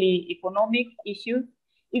it really economic issues?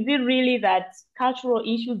 Is it really that cultural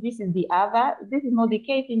issues, this is the other? This is not the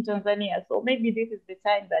case in Tanzania. So maybe this is the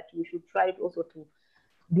time that we should try also to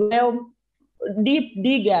dwell dig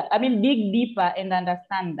deeper and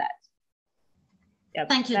understand that. Yep,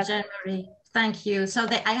 thank you, Jean-Marie. Thank you. So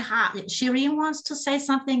Shireen wants to say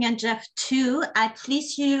something, and Jeff too. I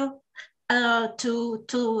please you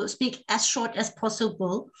to speak as short as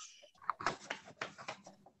possible.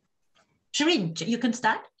 Shireen, you can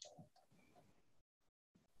start.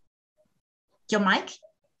 Your mic.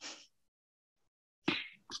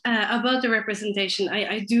 About the representation,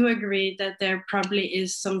 I do agree that there probably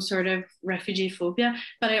is some sort of refugee phobia,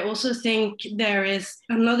 but I also think there is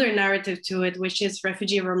another narrative to it, which is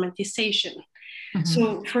refugee romanticization.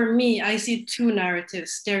 So for me, I see two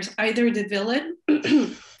narratives. There's either the villain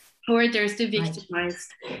or there's the victimized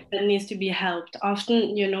that needs to be helped.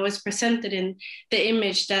 Often, it's presented in the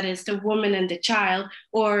image that is the woman and the child,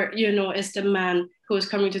 or, is the man who is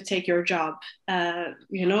coming to take your job, and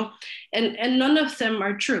none of them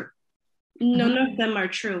are true. None of them are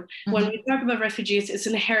true. When we talk about refugees, it's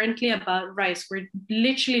inherently about rights. We're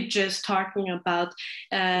literally just talking about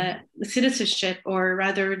citizenship, or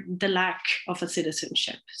rather the lack of a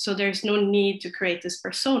citizenship. So there's no need to create this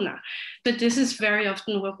persona. But this is very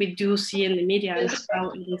often what we do see in the media and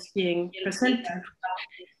how it is being presented.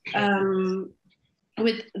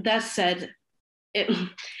 With that said,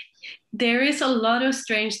 there is a lot of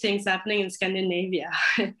strange things happening in Scandinavia.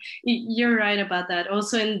 You're right about that.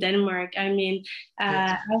 Also in Denmark, I mean,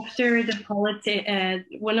 after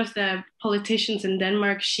one of the politicians in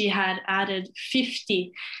Denmark, she had added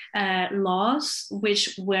 50 laws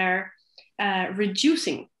which were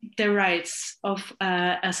reducing the rights of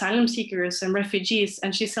asylum seekers and refugees,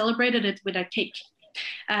 and she celebrated it with a cake.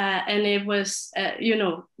 And it was,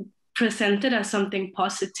 presented as something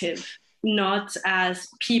positive, not as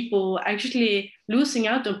people actually losing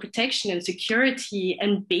out on protection and security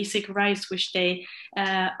and basic rights, which they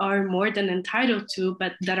are more than entitled to,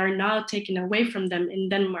 but that are now taken away from them in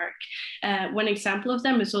Denmark. One example of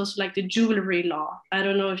them is also like the jewelry law. I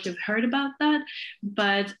don't know if you've heard about that,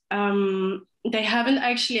 but they haven't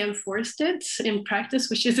actually enforced it in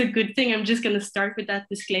practice, which is a good thing. I'm just going to start with that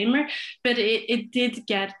disclaimer, but it did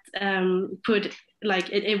get put,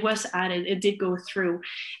 like it was added, it did go through.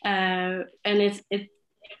 And it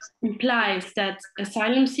implies that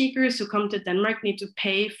asylum seekers who come to Denmark need to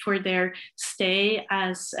pay for their stay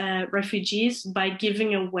as refugees by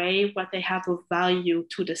giving away what they have of value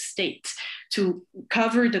to the state to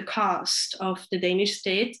cover the cost of the Danish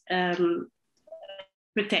state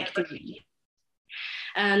protecting them.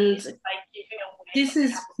 And this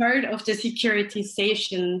is part of the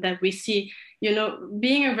securitization that we see.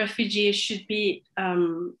 Being a refugee should be,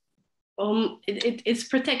 it's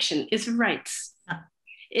protection, it's rights.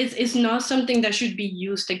 It's not something that should be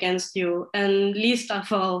used against you, and least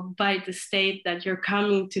of all by the state that you're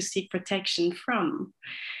coming to seek protection from.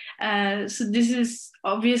 So this is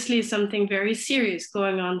obviously something very serious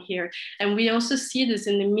going on here. And we also see this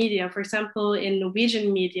in the media. For example, in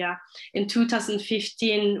Norwegian media in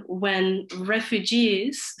 2015, when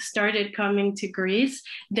refugees started coming to Greece,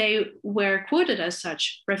 they were quoted as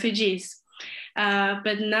such, refugees.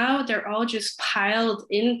 But now they're all just piled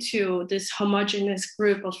into this homogeneous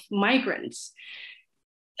group of migrants.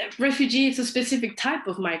 Refugee is a specific type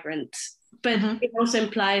of migrant, but it also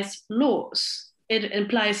implies laws. It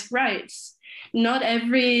implies rights. Not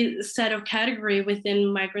every set of category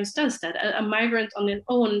within migrants does that. A migrant on its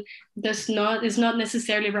own is not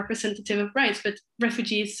necessarily representative of rights, but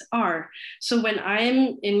refugees are. So when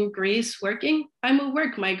I'm in Greece working, I'm a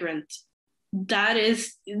work migrant. that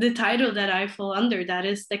is the title that I fall under. That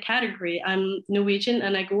is the category. I'm Norwegian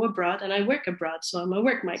and I go abroad and I work abroad. So I'm a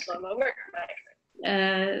work migrant.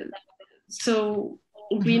 So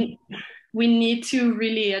we need to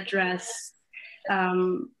really address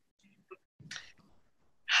how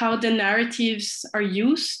the narratives are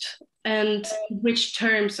used and which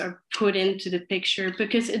terms are put into the picture,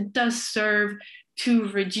 because it does serve to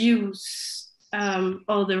reduce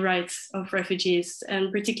all the rights of refugees,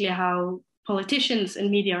 and particularly how politicians and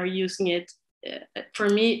media are using it. For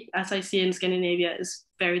me, as I see in Scandinavia, is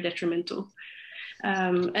very detrimental.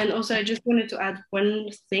 And also, I just wanted to add one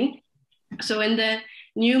thing. So in the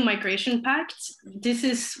new migration pact, this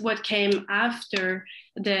is what came after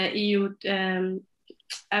the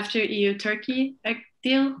EU-Turkey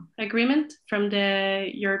deal agreement from the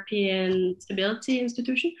European Stability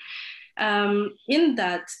Institution. In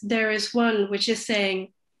that, there is one which is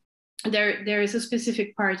saying, there is a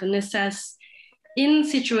specific part, and it says, in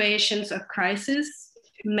situations of crisis,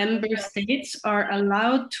 member states are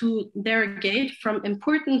allowed to derogate from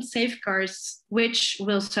important safeguards which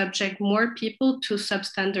will subject more people to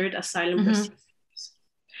substandard asylum procedures.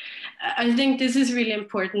 I think this is really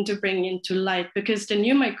important to bring into light, because the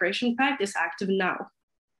new migration pact is active now.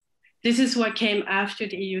 This is what came after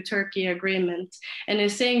the EU-Turkey agreement, and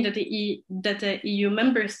is saying that the EU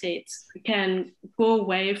member states can go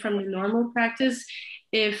away from the normal practice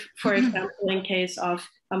if, for example, in case of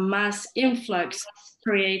a mass influx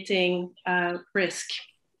creating risk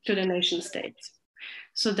to the nation state.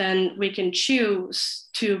 So then we can choose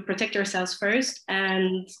to protect ourselves first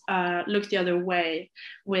and look the other way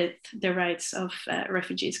with the rights of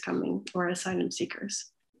refugees coming or asylum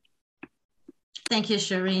seekers. Thank you,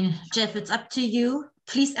 Shireen. Jeff, it's up to you.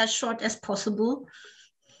 Please, as short as possible.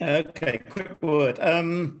 Okay, quick word. I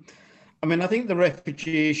mean, I think the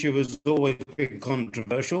refugee issue has always been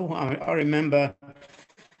controversial. I remember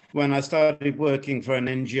when I started working for an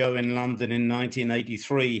NGO in London in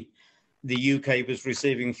 1983, the UK was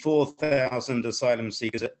receiving 4,000 asylum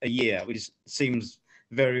seekers a year, which seems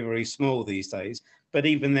very, very small these days. But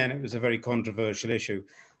even then, it was a very controversial issue.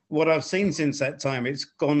 What I've seen since that time, it's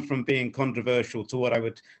gone from being controversial to what I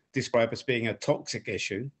would describe as being a toxic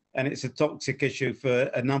issue. And it's a toxic issue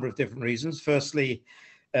for a number of different reasons. Firstly,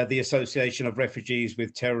 the association of refugees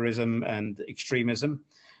with terrorism and extremism.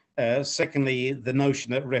 Secondly, the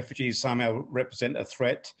notion that refugees somehow represent a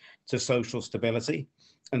threat to social stability.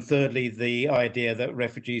 And thirdly, the idea that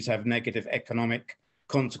refugees have negative economic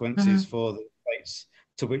consequences for the states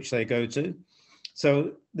to which they go to.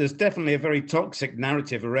 So there's definitely a very toxic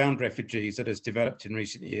narrative around refugees that has developed in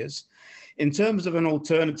recent years. In terms of an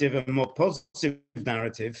alternative and more positive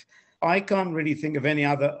narrative, I can't really think of any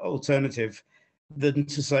other alternative than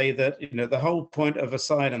to say that, you know, the whole point of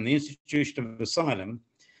asylum, the institution of asylum,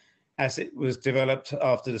 as it was developed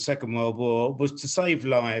after the Second World War, was to save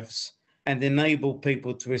lives and enable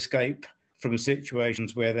people to escape from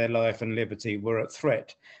situations where their life and liberty were at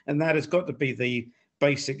threat. And that has got to be the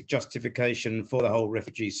basic justification for the whole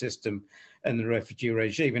refugee system and the refugee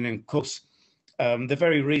regime. And of course, the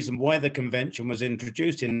very reason why the convention was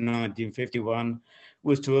introduced in 1951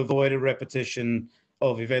 was to avoid a repetition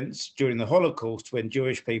of events during the Holocaust, when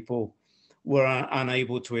Jewish people were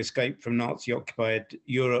unable to escape from Nazi-occupied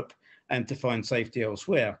Europe and to find safety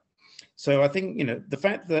elsewhere. So I think, you know, the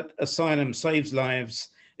fact that asylum saves lives,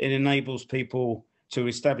 it enables people to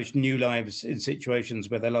establish new lives in situations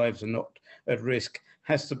where their lives are not at risk,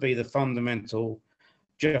 has to be the fundamental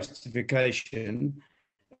justification.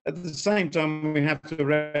 At the same time, we have to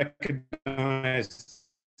recognize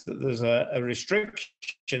that there's a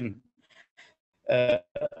restriction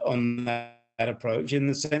on that approach, in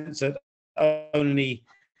the sense that only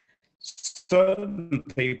certain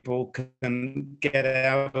people can get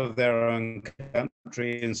out of their own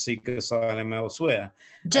country and seek asylum elsewhere.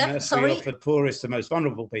 Jeff, and that's sorry. the offered poorest and most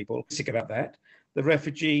vulnerable people. Sick about that. The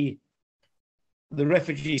refugee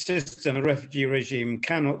system, the refugee regime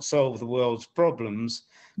cannot solve the world's problems,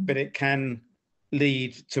 but it can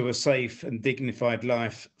lead to a safe and dignified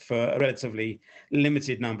life for a relatively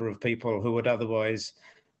limited number of people who would otherwise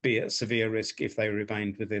be at severe risk if they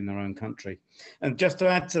remained within their own country. And just to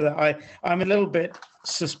add to that, I'm a little bit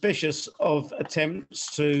suspicious of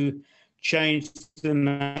attempts to change the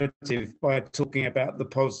narrative by talking about the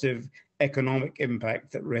positive economic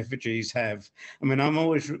impact that refugees have. I mean, I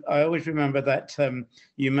always remember that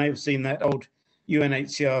you may have seen that old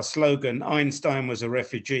UNHCR slogan, Einstein was a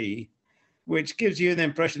refugee, which gives you the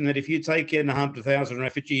impression that if you take in 100,000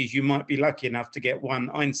 refugees, you might be lucky enough to get one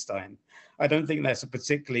Einstein. I don't think that's a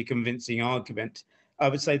particularly convincing argument. I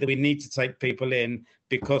would say that we need to take people in,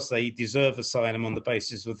 because they deserve asylum on the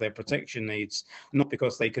basis of their protection needs, not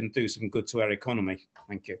because they can do some good to our economy.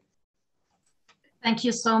 Thank you. Thank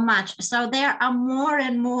you so much. So there are more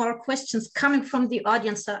and more questions coming from the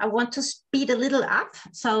audience. So I want to speed a little up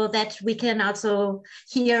so that we can also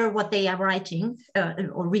hear what they are writing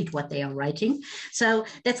or read what they are writing. So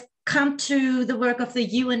let's come to the work of the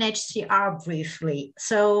UNHCR briefly.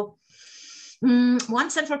 So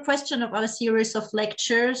one central question of our series of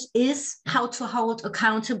lectures is how to hold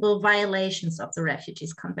accountable violations of the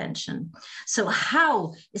Refugees Convention. So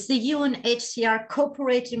how is the UNHCR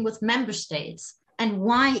cooperating with member states? And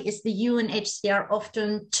why is the UNHCR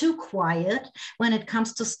often too quiet when it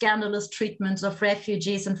comes to scandalous treatments of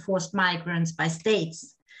refugees and forced migrants by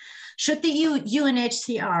states? Should the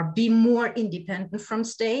UNHCR be more independent from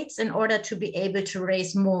states in order to be able to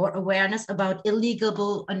raise more awareness about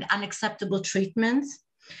illegal and unacceptable treatments?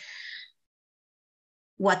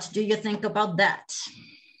 What do you think about that?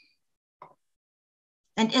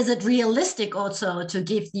 And is it realistic also to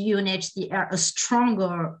give the UNHCR a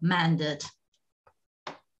stronger mandate?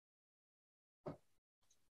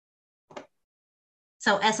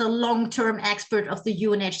 So as a long-term expert of the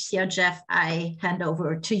UNHCR, Jeff, I hand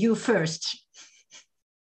over to you first.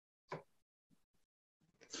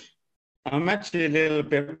 I'm actually a little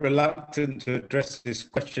bit reluctant to address this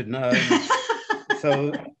question.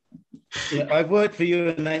 So yeah, I've worked for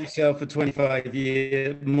UNHCR for 25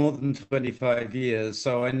 years, more than 25 years,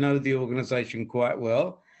 so I know the organization quite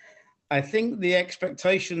well. I think the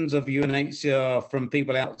expectations of UNHCR from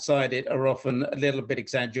people outside it are often a little bit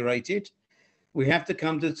exaggerated. We have to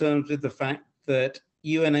come to terms with the fact that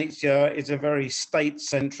UNHCR is a very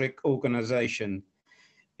state-centric organization.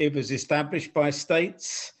 It was established by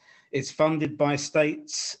states, it's funded by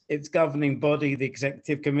states, its governing body, the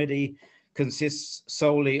executive committee, consists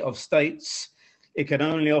solely of states. It can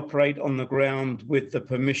only operate on the ground with the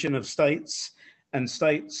permission of states, and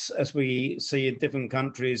states, as we see in different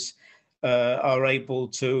countries, are able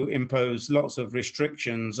to impose lots of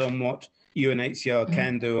restrictions on what UNHCR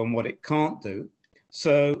can do and what it can't do.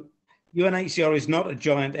 So UNHCR is not a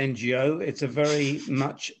giant NGO. It's a very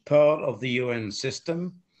much part of the UN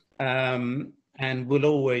system and will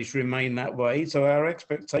always remain that way. So our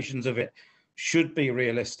expectations of it should be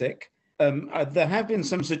realistic. There have been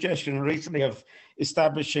some suggestions recently of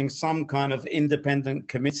establishing some kind of independent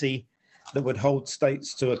committee that would hold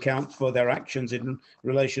states to account for their actions in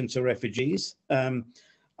relation to refugees. I'm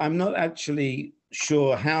not actually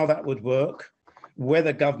sure how that would work,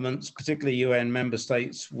 whether governments, particularly UN member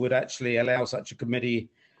states, would actually allow such a committee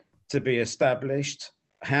to be established,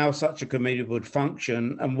 how such a committee would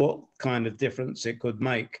function, and what kind of difference it could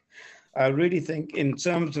make. I really think in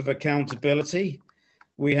terms of accountability,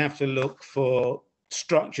 we have to look for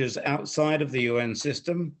structures outside of the UN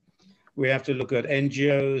system. We have to look at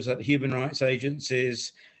NGOs, at human rights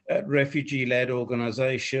agencies, at refugee-led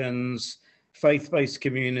organizations, faith-based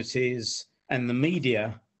communities, and the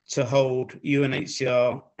media to hold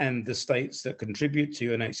UNHCR and the states that contribute to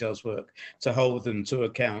UNHCR's work, to hold them to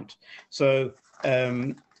account. So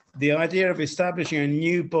the idea of establishing a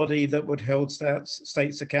new body that would hold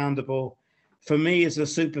states accountable, for me, is a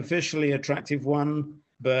superficially attractive one,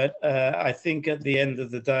 but I think at the end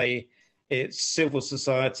of the day, it's civil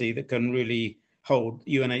society that can really hold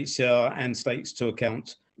UNHCR and states to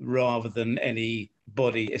account rather than any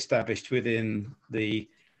body established within the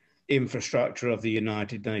infrastructure of the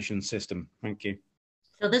United Nations system. Thank you.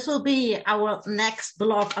 So this will be our next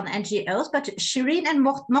block on NGOs, but Shireen and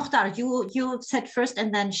Mokhtar, you said first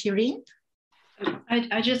and then Shireen.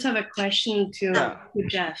 I just have a question to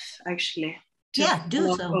Jeff, actually. Yeah,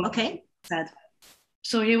 do so, okay.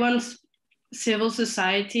 So he wants civil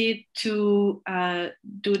society to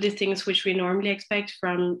do the things which we normally expect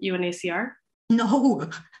from UNHCR? No.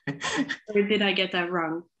 Or did I get that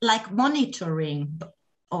wrong? Like monitoring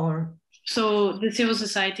or? So the civil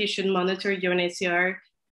society should monitor UNHCR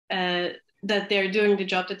that they're doing the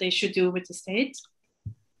job that they should do with the state?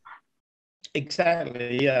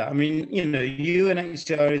 Exactly, yeah. I mean, you know,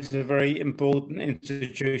 UNHCR is a very important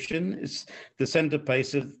institution. It's the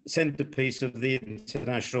centerpiece of the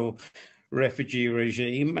international refugee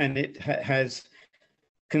regime, and it has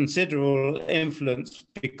considerable influence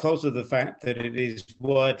because of the fact that it is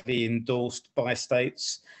widely endorsed by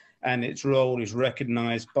states and its role is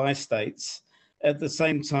recognized by states. At the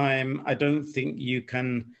same time, I don't think you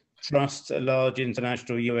can trust a large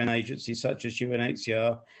international UN agency such as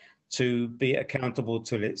UNHCR to be accountable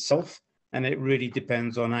to itself. And it really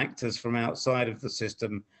depends on actors from outside of the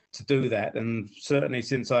system to do that. And certainly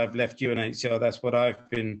since I've left UNHCR, that's what I've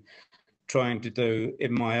been trying to do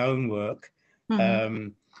in my own work. Mm-hmm.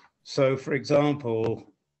 So, for example,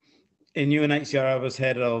 in UNHCR, I was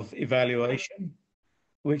head of evaluation,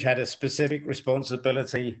 which had a specific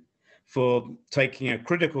responsibility for taking a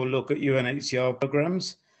critical look at UNHCR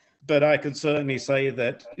programs. But I can certainly say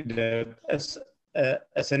that, you know, as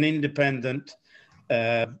an independent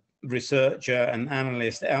researcher and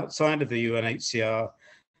analyst outside of the UNHCR,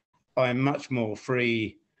 I'm much more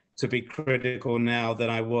free to be critical now than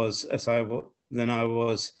I was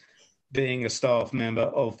being a staff member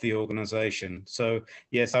of the organization. So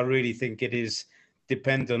yes, I really think it is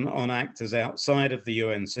dependent on actors outside of the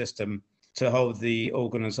UN system to hold the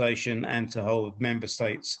organization and to hold member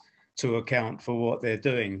states to account for what they're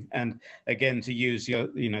doing. And again, to use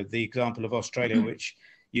the example of Australia, which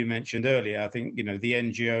you mentioned earlier, I think the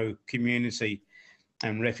NGO community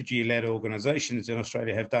and refugee-led organizations in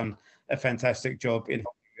Australia have done a fantastic job in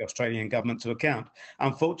holding the Australian government to account.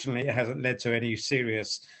 Unfortunately, it hasn't led to any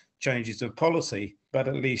serious changes of policy, but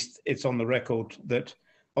at least it's on the record that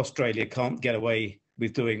Australia can't get away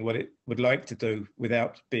with doing what it would like to do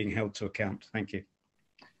without being held to account. Thank you.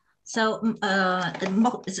 So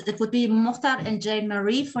it would be Mohtar and Jane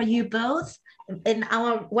Marie for you both. In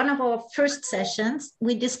one of our first sessions,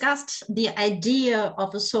 we discussed the idea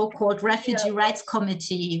of a so-called refugee rights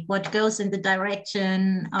committee, what goes in the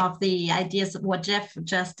direction of the ideas of what Jeff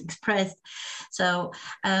just expressed. So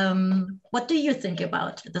what do you think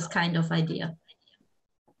about this kind of idea?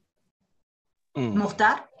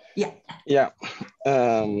 Mohtar? Yeah. Yeah,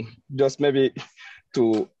 just maybe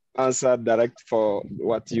to answer direct for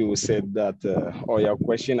what you said or your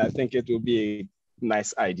question, I think it will be a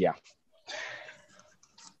nice idea.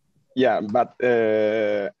 Yeah, but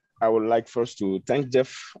I would like first to thank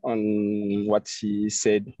Jeff on what he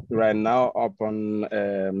said right now upon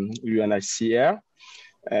UNHCR.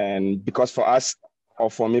 And because for us,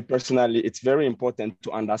 or for me personally, it's very important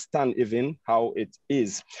to understand even how it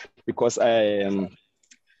is, because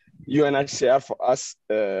UNHCR for us,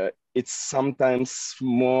 it's sometimes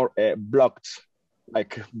more blocked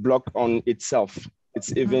on itself.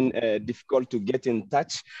 It's even difficult to get in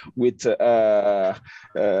touch with the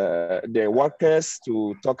workers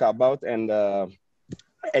to talk about and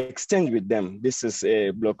exchange with them. This is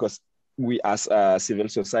a block we as civil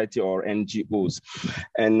society or NGOs.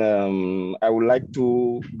 And I would like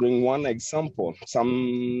to bring one example.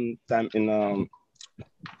 Sometime in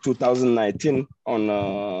 2019, on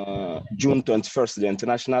June 21st, the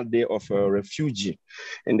International Day of a Refugee,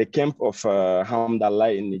 in the camp of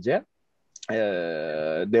Hamdallah in Niger,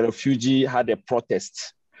 the refugee had a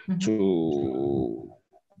protest to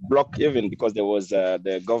block, even because there was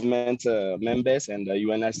the government members and the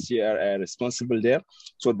UNHCR responsible there.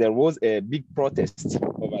 So there was a big protest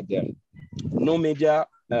over there. No media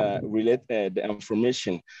relate the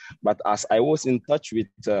information, but as I was in touch with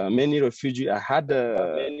many refugees, I had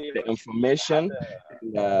the information.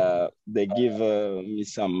 They give me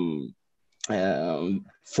some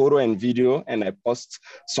photo and video, and I post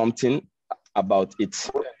something about it.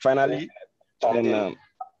 Finally, then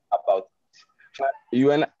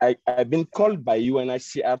I've been called by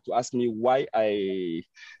UNHCR to ask me why I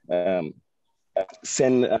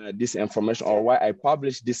send this information or why I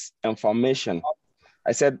publish this information.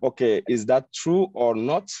 I said, okay, is that true or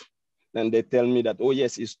not? And they tell me that, oh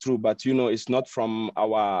yes, it's true, but it's not from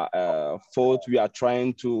our fault. We are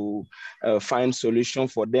trying to find solution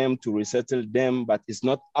for them, to resettle them, but it's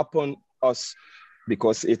not upon us,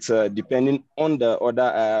 because it's depending on the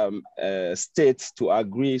other states to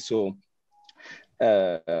agree. So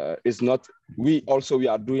it's not, we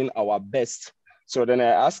are doing our best. So then I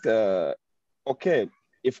ask, okay,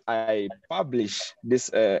 if I publish this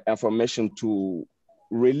information to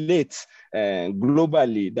relate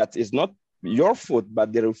globally, that is not your fault,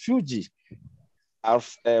 but the refugees are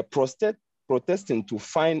protesting to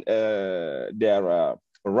find their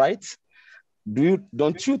rights.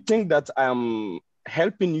 Don't you think that I'm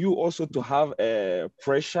helping you also to have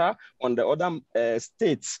pressure on the other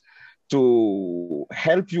states to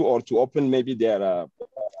help you, or to open maybe their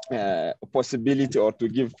possibility, or to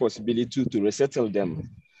give possibility to resettle them?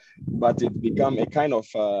 But it became a kind of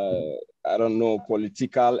I don't know,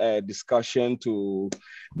 political discussion to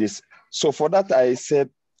this. So for that, I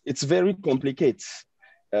said it's very complicated.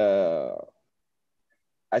 I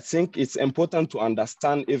think it's important to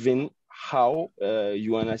understand even how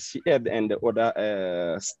UNHCR and the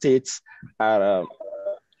other states are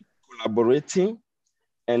collaborating,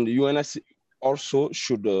 and UNHCR also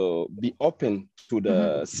should be open to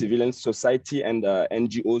the civilian society and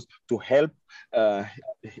NGOs to help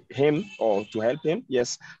him,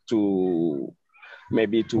 yes, to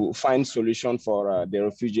maybe to find solution for the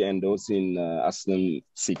refugee and those in asylum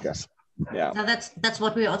seekers. Yeah. Now that's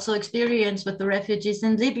what we also experience with the refugees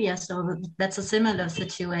in Libya. So that's a similar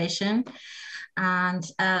situation. And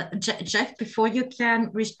Jeff, before you can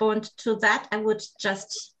respond to that, I would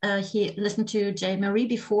just listen to Marie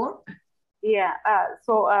Before. Yeah,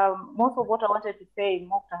 so most of what I wanted to say,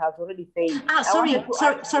 Mokta has already said.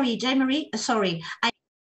 Sorry, Marie, sorry.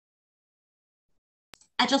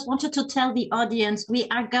 I just wanted to tell the audience we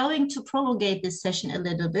are going to prolongate this session a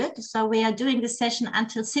little bit. So we are doing this session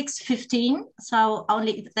until 6:15. So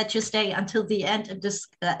only that you stay until the end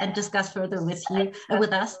and discuss further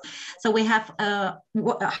with us. So we have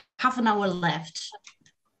half an hour left.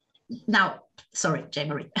 Now, sorry,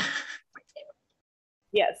 Marie.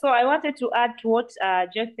 Yeah, so I wanted to add to what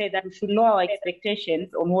Jeff said, that we should lower our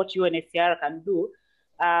expectations on what UNHCR can do.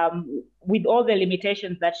 With all the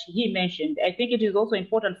limitations that he mentioned, I think it is also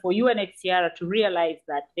important for UNHCR to realize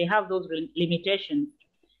that they have those limitations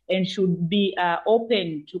and should be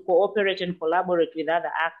open to cooperate and collaborate with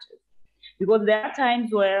other actors. Because there are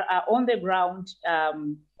times where on the ground,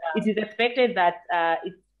 it is expected that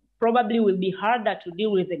it probably will be harder to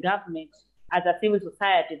deal with the government as a civil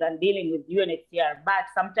society than dealing with UNHCR, but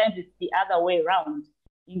sometimes it's the other way around.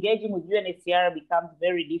 Engaging with UNHCR becomes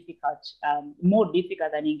very difficult, more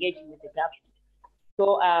difficult than engaging with the government.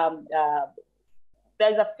 So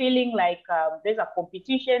there's a feeling like there's a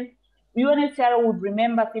competition. UNHCR would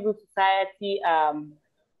remember civil society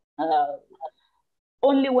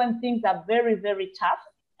only when things are very, very tough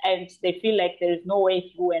and they feel like there is no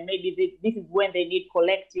way through, and maybe this is when they need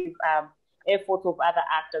collective efforts of other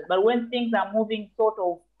actors. But when things are moving sort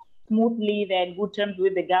of smoothly, they're in good terms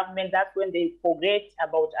with the government, that's when they forget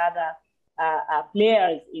about other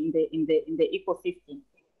players in the ecosystem.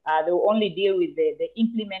 They will only deal with the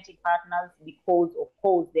implementing partners because, of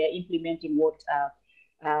course, they're implementing what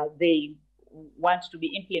they want to be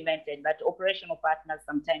implemented. But operational partners,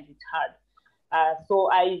 sometimes it's hard. So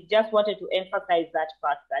I just wanted to emphasize that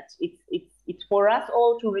part, that it's for us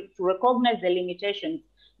all to recognize the limitations.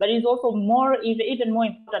 But it's also even more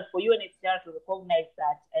important for UNHCR to recognize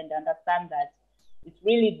that and understand that it's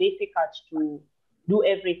really difficult to do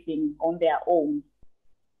everything on their own.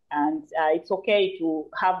 And it's okay to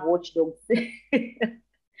have watchdogs.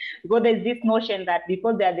 Because there's this notion that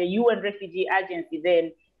because they're the UN Refugee Agency,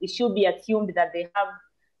 then it should be assumed that they have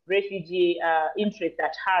refugee interests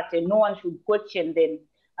at heart, and no one should question them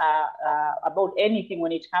about anything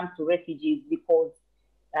when it comes to refugees because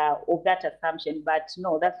of that assumption. But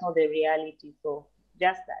no, that's not the reality. So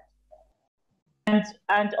just that.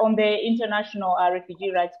 And on the International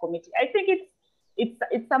Refugee Rights Committee, I think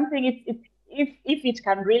it's something. If it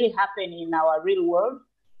can really happen in our real world,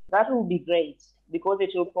 that will be great, because it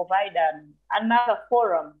will provide another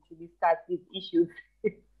forum to discuss these issues.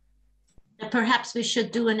 Perhaps we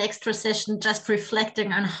should do an extra session just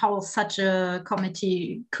reflecting on how such a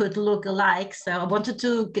committee could look alike. So I wanted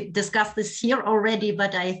to discuss this here already,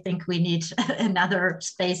 but I think we need another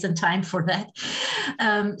space and time for that.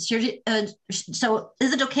 So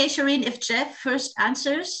is it okay, Shireen, if Jeff first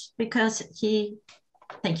answers? Because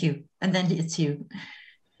thank you, and then it's you.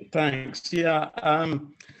 Thanks, yeah.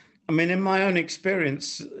 I mean, in my own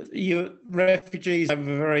experience, refugees have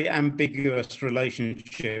a very ambiguous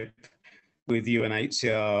relationship with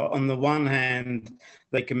UNHCR. On the one hand,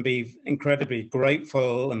 they can be incredibly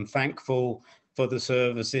grateful and thankful for the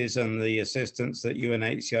services and the assistance that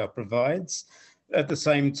UNHCR provides. At the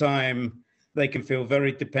same time, they can feel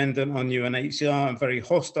very dependent on UNHCR and very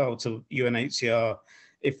hostile to UNHCR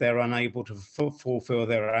if they're unable to fulfill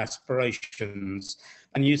their aspirations.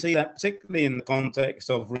 And you see that particularly in the context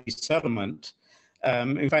of resettlement.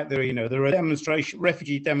 In fact, there are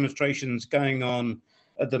refugee demonstrations going on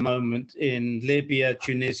at the moment in Libya,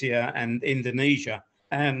 Tunisia, and Indonesia.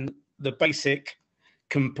 And the basic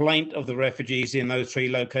complaint of the refugees in those three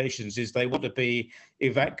locations is they want to be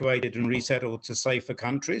evacuated and resettled to safer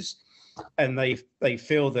countries. And they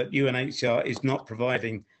feel that UNHCR is not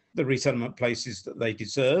providing the resettlement places that they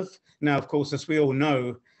deserve. Now, of course, as we all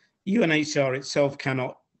know, UNHCR itself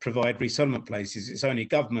cannot provide resettlement places. It's only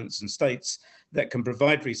governments and states that can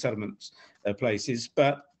provide resettlement places.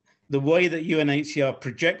 But the way that UNHCR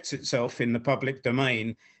projects itself in the public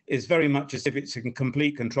domain is very much as if it's in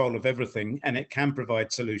complete control of everything, and it can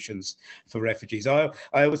provide solutions for refugees. I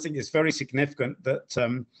always think it's very significant that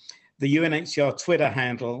the UNHCR Twitter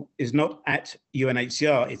handle is not at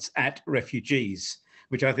UNHCR, it's at refugees,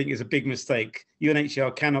 which I think is a big mistake.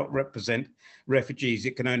 UNHCR cannot represent refugees,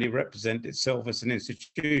 it can only represent itself as an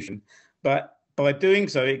institution. But by doing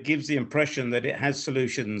so, it gives the impression that it has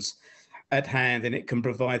solutions at hand and it can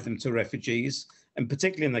provide them to refugees. And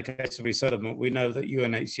particularly in the case of resettlement, we know that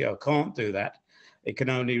UNHCR can't do that. It can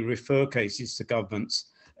only refer cases to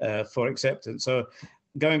governments for acceptance. So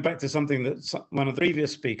going back to something that one of the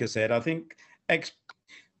previous speakers said, I think in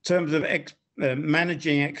terms of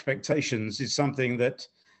managing expectations is something that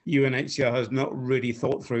UNHCR has not really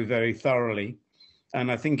thought through very thoroughly.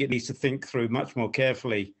 And I think it needs to think through much more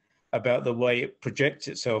carefully about the way it projects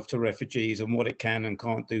itself to refugees and what it can and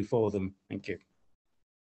can't do for them. Thank you.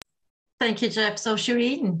 Thank you, Jeff. So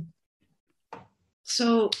Shireen.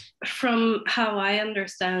 So from how I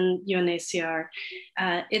understand UNHCR,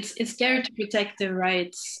 it's there to protect the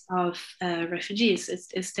rights of refugees.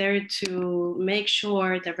 It's there to make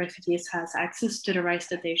sure that refugees has access to the rights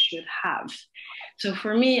that they should have. So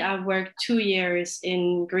for me, I worked 2 years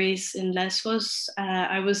in Greece, in Lesbos.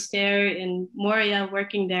 I was there in Moria,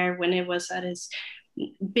 working there when it was at its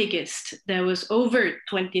biggest. There was over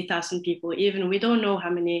 20,000 people, even we don't know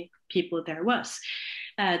how many people there was.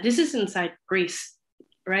 This is inside Greece,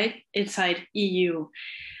 right? Inside EU.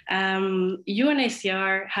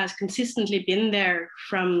 UNHCR has consistently been there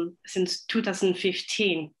since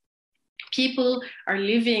 2015. People are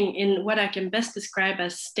living in what I can best describe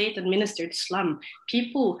as state-administered slum.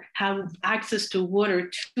 People have access to water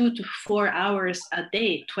 2 to 4 hours a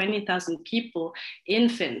day, 20,000 people,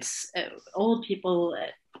 infants, old people,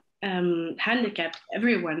 handicapped,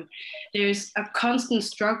 everyone. There's a constant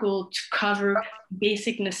struggle to cover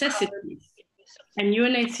basic necessities. And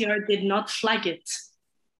UNHCR did not flag it.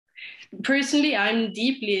 Personally, I'm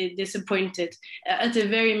deeply disappointed. At the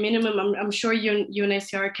very minimum, I'm sure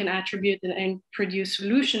UNHCR can attribute and produce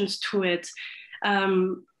solutions to it,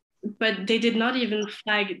 but they did not even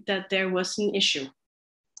flag that there was an issue.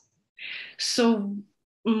 So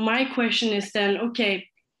my question is then, okay,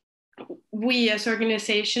 we as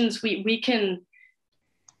organizations, we can,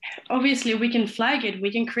 obviously we can flag it,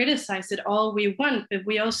 we can criticize it all we want, but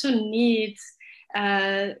we also need,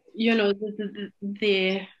 the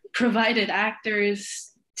provided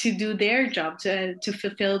actors to do their job, to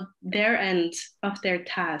fulfill their end of their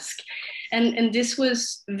task. And this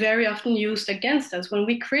was very often used against us when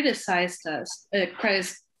we criticized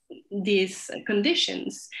these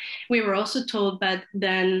conditions. We were also told that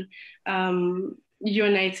then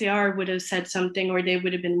UNHCR would have said something, or they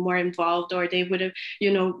would have been more involved, or they would have,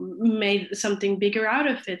 made something bigger out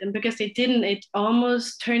of it. And because they didn't, it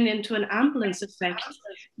almost turned into an ambulance effect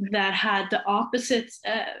that had the opposite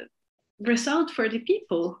result for the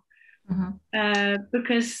people. Mm-hmm.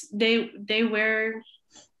 Because they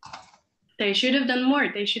should have done more.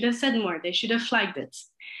 They should have said more. They should have flagged it,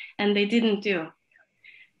 and they didn't do.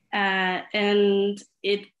 And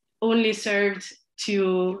it only served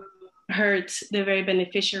to hurt the very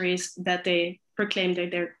beneficiaries that they proclaim they're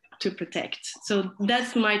there to protect. So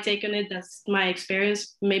that's my take on it. That's my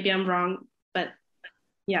experience. Maybe I'm wrong, but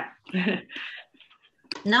yeah.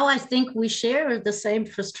 Now I think we share the same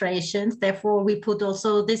frustrations. Therefore, we put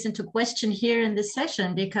also this into question here in this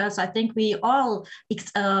session, because I think we all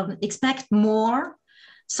expect more.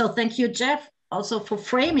 So thank you, Jeff, also for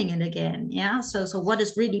framing it again. Yeah. So what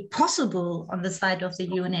is really possible on the side of the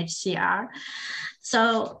UNHCR?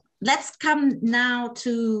 So let's come now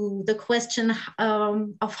to the question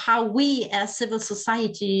of how we as civil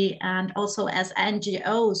society and also as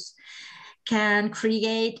NGOs can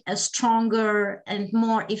create a stronger and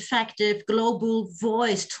more effective global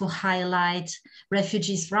voice to highlight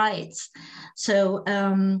refugees' rights. So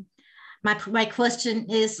my question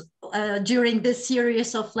is, during this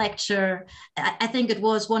series of lecture, I think it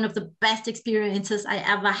was one of the best experiences I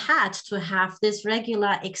ever had to have this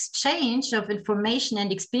regular exchange of information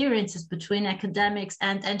and experiences between academics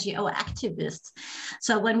and NGO activists.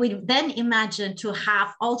 So when we then imagine to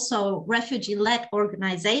have also refugee-led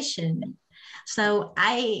organization, so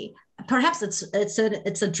perhaps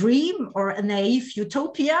it's a dream or a naive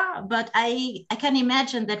utopia, but I can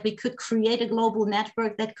imagine that we could create a global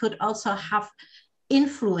network that could also have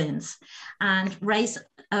influence and raise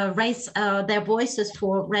their voices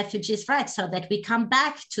for refugees' rights, so that we come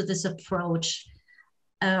back to this approach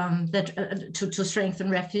to strengthen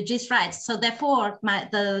refugees' rights. So therefore,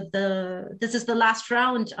 this is the last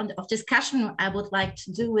round of discussion I would like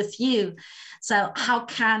to do with you. So how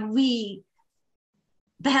can we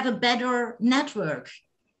have a better network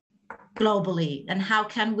globally, and how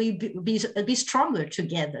can we be stronger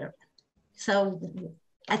together? So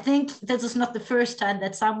I think this is not the first time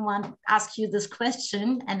that someone asked you this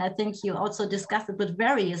question, and I think you also discussed it with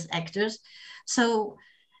various actors. So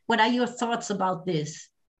what are your thoughts about this?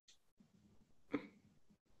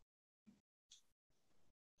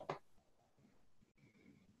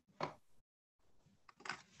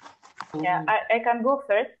 Yeah, I can go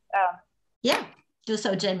first. Yeah. Do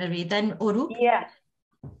so, Jean-Marie, then Oru. Yeah.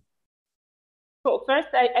 So first,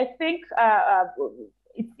 I think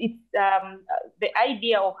the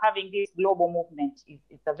idea of having this global movement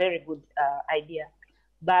is a very good idea.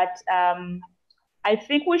 But I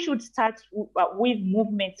think we should start with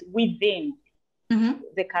movements within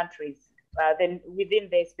the countries, then within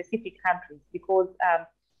the specific countries, because,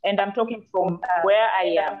 and I'm talking from where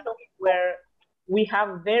I am, where we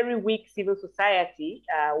have very weak civil society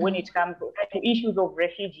when it comes to issues of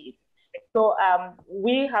refugees. So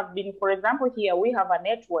we have been, for example, here, we have a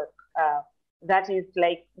network that is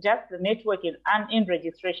like just the network in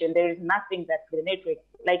registration. There is nothing that the network,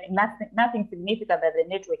 like nothing significant that the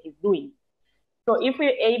network is doing. So if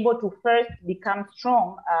we're able to first become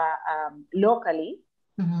strong locally,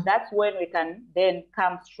 that's when we can then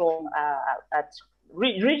come strong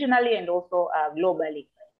regionally and also globally.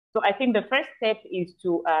 So I think the first step is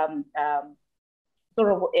to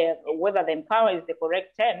sort of, whether the empower is the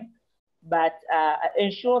correct term, but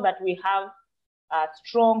ensure that we have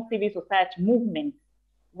strong civil society movements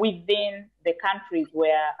within the countries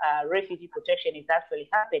where refugee protection is actually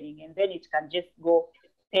happening, and then it can just go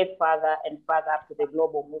step further and further up to the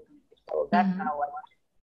global movement. So that's how I want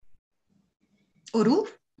it. Uru?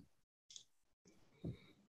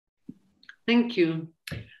 Thank you.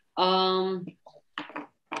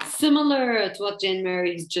 Similar to what Jane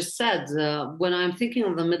Mary has just said, when I'm thinking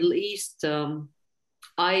of the Middle East,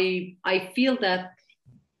 I feel that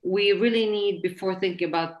we really need, before thinking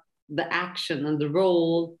about the action and the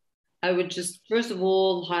role, I would just first of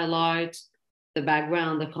all highlight the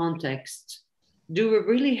background, the context. Do we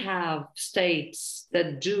really have states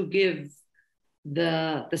that do give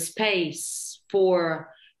the space for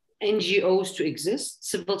NGOs to exist,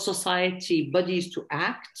 civil society bodies to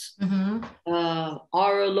act,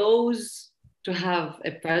 RLOs to have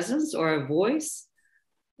a presence or a voice?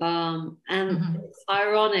 And it's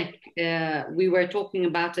ironic, we were talking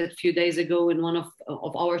about it a few days ago in one of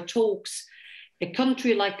our talks. A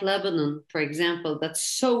country like Lebanon, for example, that's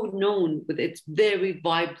so known with its very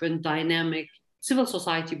vibrant, dynamic civil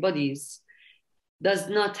society bodies, does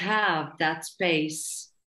not have that space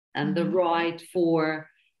and the right for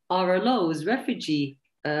RLOs, refugee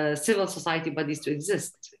civil society bodies to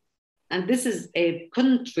exist. And this is a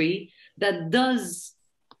country that does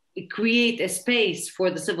create a space for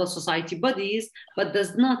the civil society bodies, but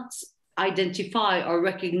does not identify or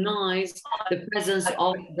recognize the presence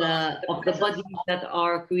of the bodies that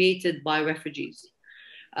are created by refugees.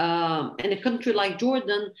 In a country like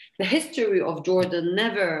Jordan, the history of Jordan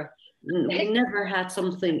we never had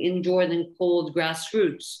something in Jordan called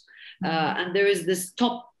grassroots. And there is this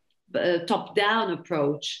top-down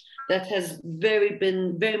approach that has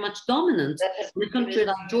been very much dominant in a country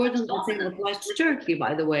like Jordan. The same applies to Turkey,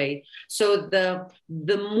 by the way. So the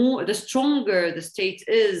stronger the state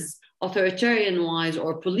is, authoritarian-wise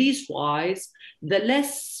or police-wise, the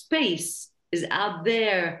less space is out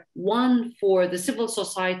there, one, for the civil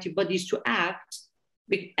society bodies to act.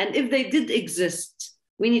 And if they did exist,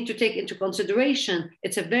 we need to take into consideration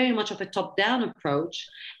it's a very much of a top-down approach.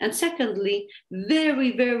 And secondly,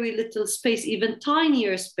 very, very little space, even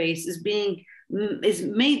tinier space, is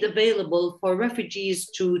made available for refugees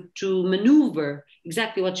to maneuver,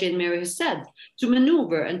 exactly what Jane Mary has said, to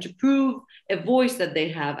maneuver and to prove a voice that they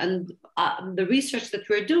have. And the research that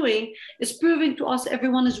we're doing is proving to us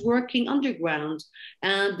everyone is working underground,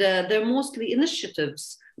 and they're mostly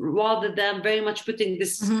initiatives rather than very much putting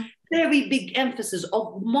this very big emphasis,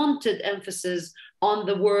 augmented emphasis on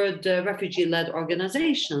the word refugee-led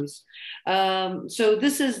organizations. So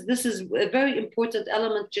this is a very important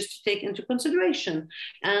element just to take into consideration.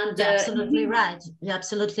 And you're absolutely right. You're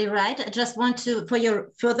absolutely right. I just want to, for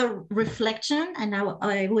your further reflection, and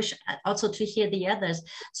I wish also to hear the others.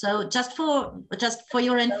 So just for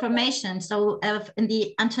your information, so in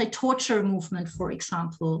the anti-torture movement, for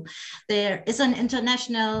example, there is an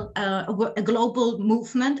international, a global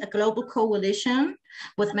movement, a global coalition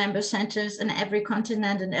with member centers in every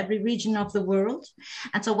continent and every region of the world.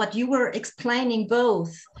 And so what you were explaining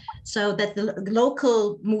both, so that the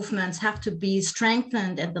local movements have to be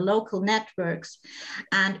strengthened and the local networks.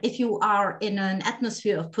 And if you are in an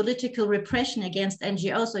atmosphere of political repression against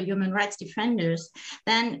NGOs or human rights defenders,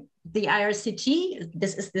 then the IRCT,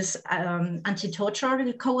 this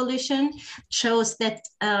anti-torture coalition, shows that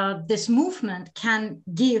this movement can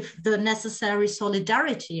give the necessary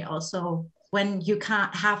solidarity also when you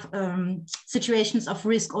can't have situations of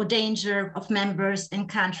risk or danger of members in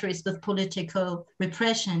countries with political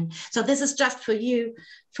repression. So this is just for you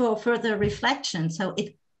for further reflection. So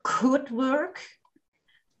it could work.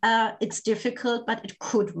 It's difficult, but it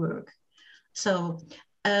could work. So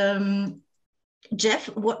Jeff,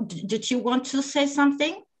 what did you want to say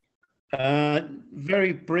something?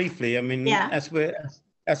 Very briefly, I mean, Yeah.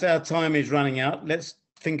 as our time is running out, let's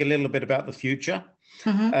think a little bit about the future.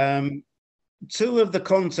 Mm-hmm. Two of the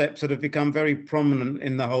concepts that have become very prominent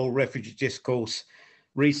in the whole refugee discourse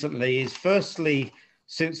recently is, firstly,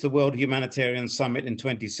 since the World Humanitarian Summit in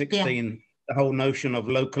 2016, the whole notion of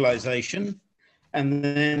localization. And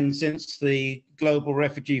then since the Global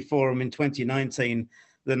Refugee Forum in 2019,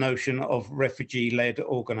 the notion of refugee-led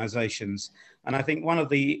organizations. And I think one of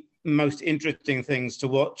the most interesting things to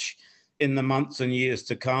watch in the months and years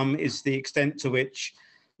to come is the extent to which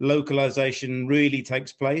localization really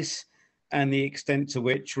takes place and the extent to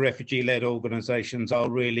which refugee-led organizations are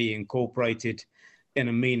really incorporated in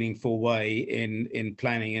a meaningful way in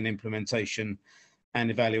planning and implementation and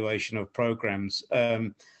evaluation of programs.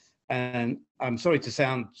 And I'm sorry to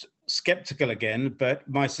sound skeptical again, but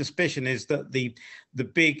my suspicion is that the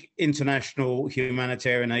big international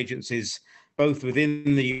humanitarian agencies, both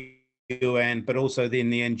within the UN, but also in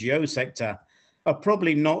the NGO sector, are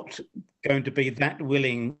probably not going to be that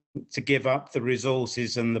willing to give up the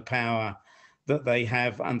resources and the power that they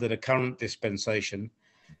have under the current dispensation,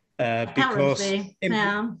 because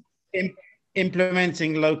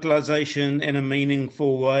implementing localization in a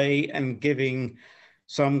meaningful way and giving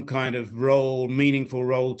some kind of meaningful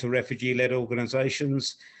role to refugee-led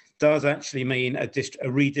organizations does actually mean a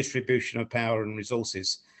redistribution of power and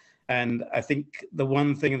resources. And I think the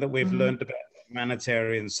one thing that we've learned about the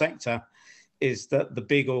humanitarian sector is that the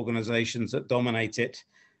big organizations that dominate it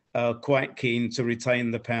are quite keen to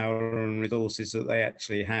retain the power and resources that they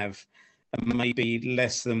actually have, and may be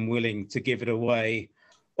less than willing to give it away,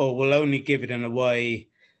 or will only give it in a way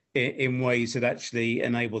in ways that actually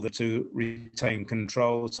enable them to retain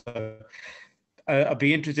control. So I'd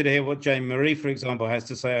be interested to hear what Jane Marie, for example, has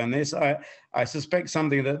to say on this. I suspect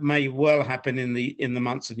something that may well happen in the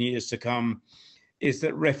months and years to come is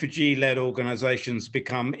that refugee-led organizations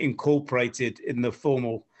become incorporated in the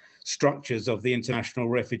formal structures of the international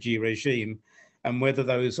refugee regime, and whether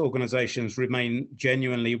those organizations remain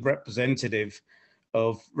genuinely representative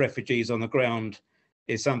of refugees on the ground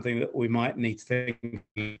is something that we might need to think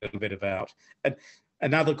a little bit about. And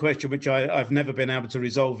another question which I've never been able to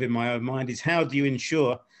resolve in my own mind is, how do you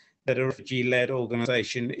ensure that a refugee-led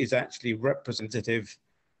organization is actually representative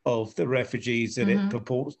of the refugees that it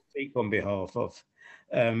purports to speak on behalf of?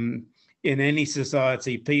 In any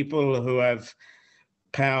society, people who have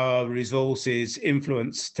power, resources,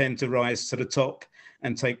 influence tend to rise to the top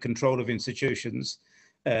and take control of institutions.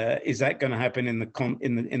 Is that going to happen in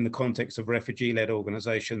the context of refugee-led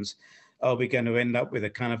organizations? Are we going to end up with a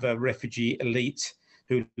kind of a refugee elite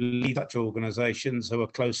who lead such organizations, who are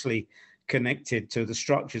closely connected to the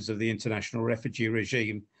structures of the international refugee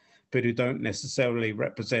regime, but who don't necessarily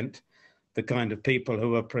represent the kind of people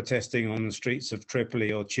who are protesting on the streets of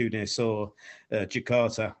Tripoli or Tunis or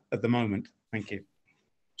Jakarta at the moment? Thank you.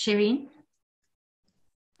 Shireen?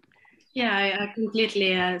 Yeah, I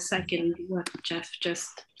completely second what Jeff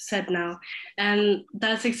just said now. And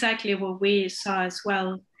that's exactly what we saw as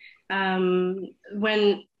well.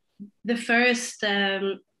 When the first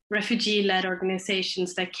refugee-led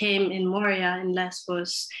organizations that came in Moria in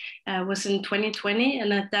Lesbos was in 2020.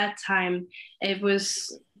 And at that time, it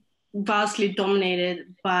was vastly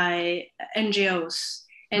dominated by NGOs.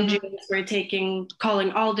 NGOs were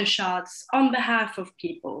calling all the shots on behalf of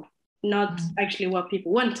people. Not actually what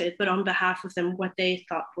people wanted, but on behalf of them, what they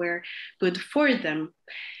thought were good for them.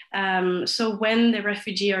 So when the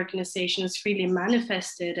refugee organizations really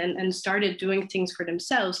manifested and started doing things for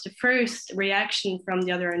themselves, the first reaction from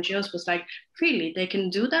the other NGOs was like, really, they can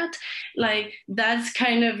do that? Like, that's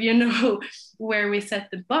kind of, where we set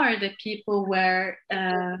the bar, that people were,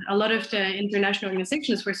 a lot of the international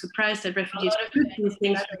organizations were surprised that refugees could do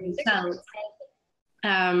things for themselves.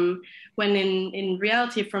 When in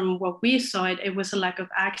reality, from what we saw, it was a lack of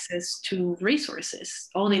access to resources.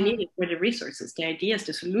 All they needed were the resources, the ideas,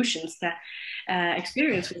 the solutions. The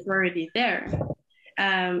experience was already there.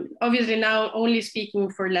 Obviously now only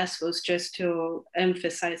speaking for Lesbos, just to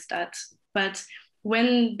emphasize that. But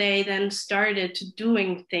when they then started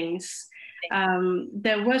doing things,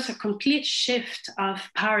 there was a complete shift of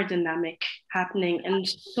power dynamic happening, and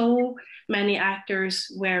so many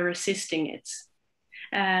actors were resisting it.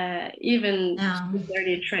 Even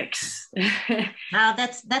dirty tricks. Now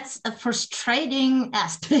that's a frustrating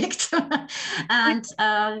aspect, and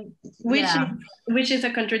which is a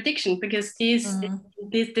contradiction, because this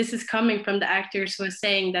is coming from the actors who are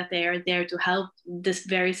saying that they are there to help this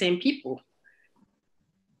very same people.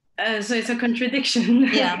 So it's a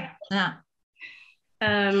contradiction. So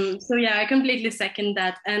I completely second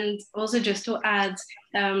that. And also just to add,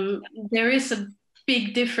 there is a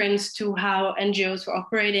big difference to how NGOs were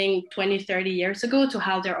operating 20, 30 years ago to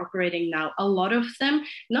how they're operating now. A lot of them,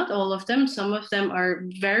 not all of them, some of them are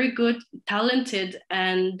very good, talented,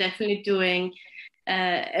 and definitely doing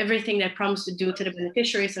everything they promised to do to the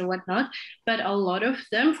beneficiaries and whatnot. But a lot of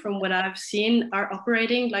them, from what I've seen, are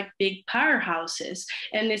operating like big powerhouses.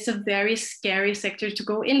 And it's a very scary sector to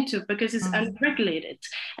go into because it's unregulated.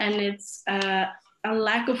 And it's a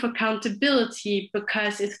lack of accountability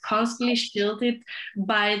because it's constantly shielded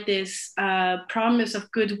by this promise of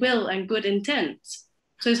goodwill and good intent.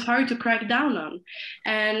 So it's hard to crack down on.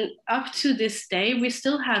 And up to this day, we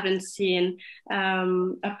still haven't seen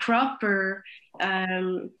a proper,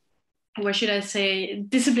 what should I say,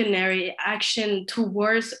 disciplinary action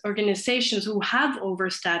towards organizations who have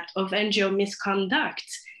overstepped of NGO misconduct.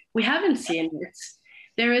 We haven't seen it.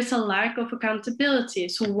 There is a lack of accountability.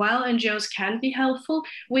 So while NGOs can be helpful,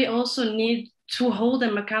 we also need to hold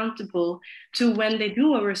them accountable to when they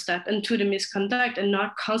do overstep and to the misconduct, and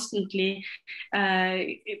not constantly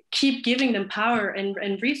keep giving them power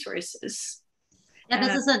and resources.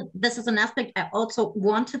 Yeah, this is an aspect I also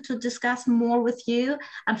wanted to discuss more with you.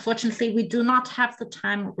 Unfortunately, we do not have the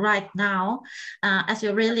time right now, as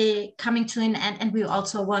you're really coming to an end, and we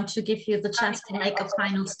also want to give you the chance to make a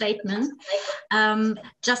final statement.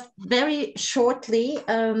 Just very shortly,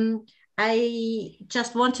 I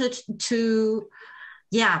just wanted to,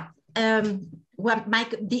 the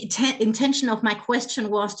intention of my question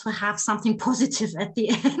was to have something positive at the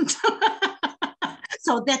end.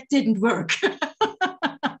 So that didn't work.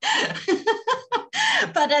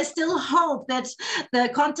 But I still hope that the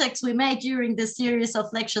contacts we made during this series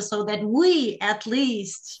of lectures, so that we at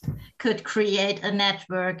least could create a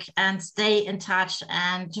network and stay in touch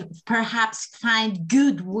and perhaps find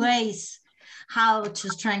good ways how to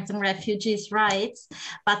strengthen refugees' rights.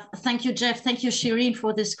 But thank you, Jeff. Thank you, Shireen,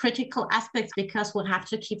 for these critical aspects, because we'll have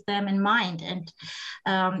to keep them in mind. And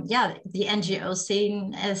the NGO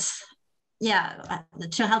scene is,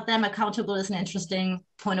 to help them accountable is an interesting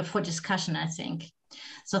point for discussion, I think.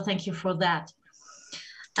 So thank you for that.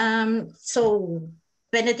 So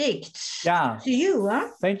Benedict, to you.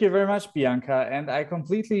 Thank you very much, Bianca. And I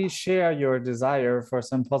completely share your desire for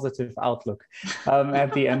some positive outlook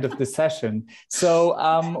at the end of the session. So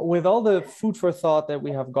with all the food for thought that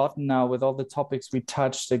we have gotten now, with all the topics we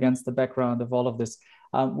touched against the background of all of this,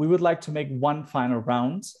 we would like to make one final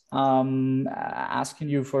round, asking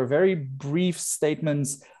you for very brief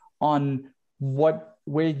statements on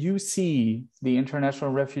where you see the international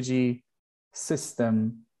refugee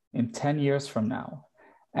system in 10 years from now,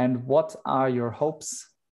 and what are your hopes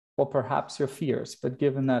or perhaps your fears. But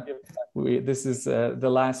given that this is the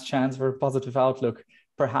last chance for a positive outlook,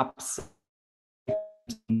 perhaps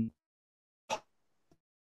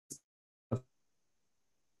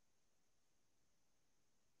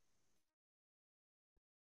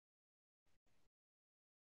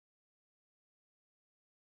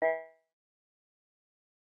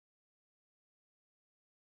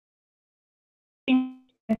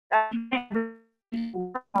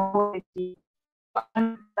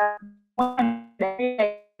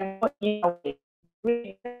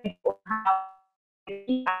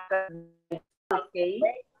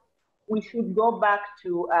we should go back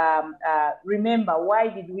to remember, why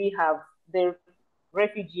did we have the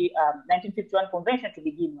refugee 1951 convention to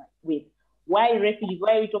begin with? Why refugees?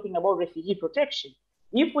 Why are we talking about refugee protection?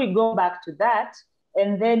 If we go back to that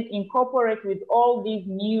and then incorporate with all these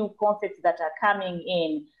new concepts that are coming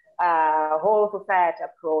in, whole society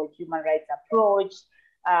approach, human rights approach,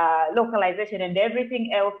 localization and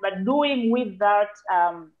everything else, but doing with that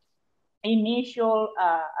initial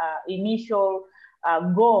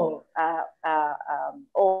goal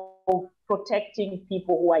of protecting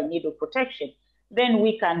people who are in need of protection, then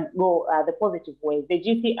we can go the positive way. The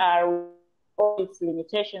GCR, all its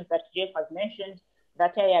limitations that Jeff has mentioned,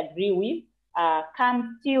 that I agree with,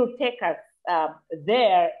 can still take us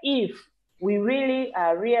there if we really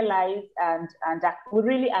realize and we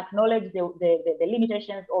really acknowledge the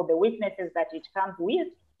limitations or the weaknesses that it comes with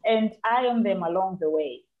and iron them along the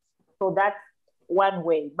way. So that's one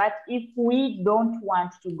way. But if we don't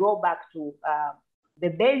want to go back to the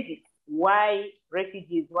basics, why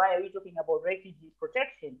refugees, why are we talking about refugee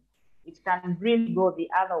protection? It can really go the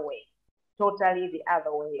other way, totally the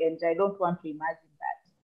other way. And I don't want to imagine that.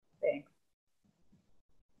 Thanks.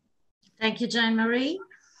 Thank you, Jean-Marie.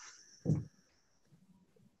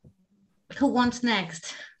 Who wants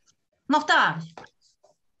next? Mokhtar,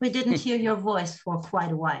 we didn't hear your voice for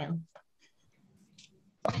quite a while.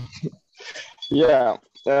 Yeah,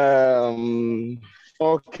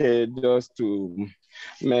 okay, just to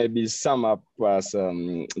maybe sum up as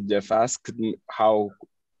Jeff asked, how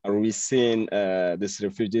are we seeing this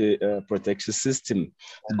refugee protection system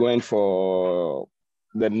going for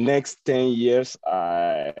the next 10 years?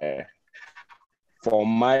 From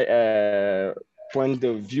my point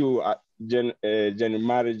of view, Jenny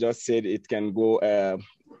just said it can go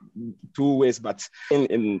two ways, but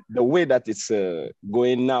in the way that it's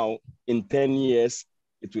going now, in 10 years,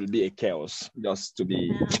 it will be a chaos, just to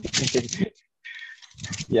be...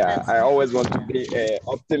 Yeah, I always want to be an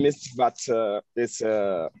optimist, but it's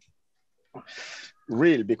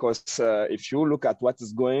real, because if you look at what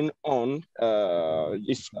is going on,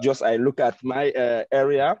 if just I look at my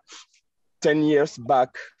area, 10 years back,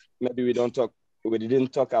 maybe we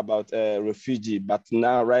didn't talk about refugee, but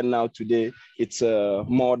now, right now, today, it's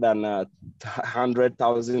more than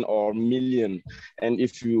 100,000 or million. And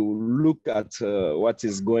if you look at what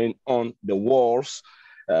is going on, the wars,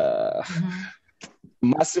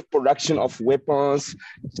 massive production of weapons,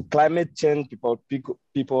 climate change,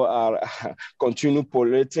 people are continue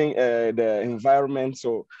polluting the environment.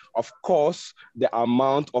 So, of course, the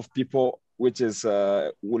amount of people which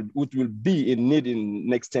will be in need in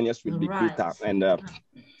next 10 years will be greater. And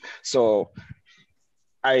so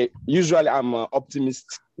I'm an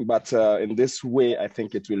optimist, but in this way, I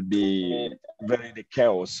think it will be very the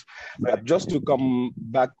chaos. But just to come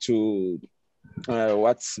back to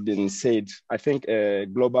what's been said, I think a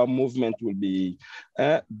global movement will be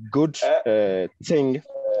a good thing,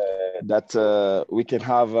 that we can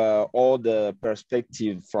have all the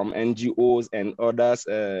perspective from NGOs and others,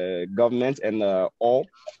 government, and all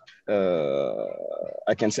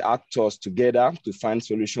I can say actors together to find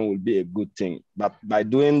solution will be a good thing. But by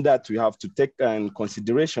doing that, we have to take in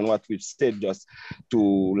consideration what we've said, just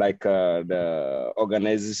to the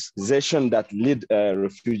organization that lead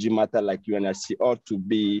refugee matter like UNHCR to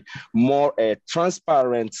be more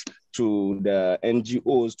transparent to the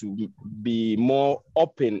NGOs, to be more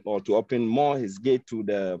open, or to open more his gate to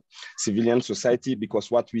the civilian society, because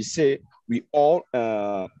what we say, we all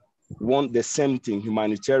want the same thing,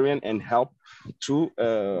 humanitarian and help to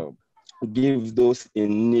give those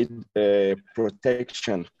in need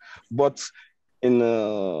protection. But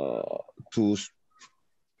to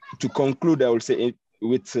conclude, I will say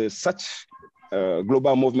with such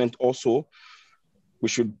global movement also, we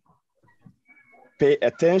should pay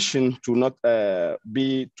attention to not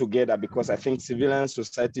be together, because I think civilian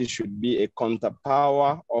society should be a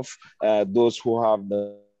counterpower of those who have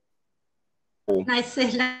the... Nice.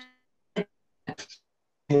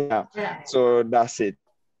 Yeah, so that's it.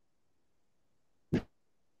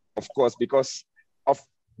 Of course, because of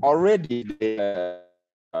already the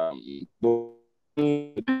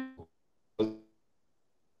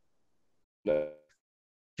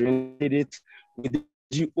it with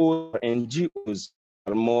NGOs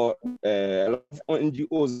are more, a lot of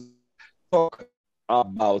NGOs talk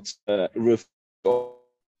about refugee.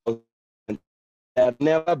 They have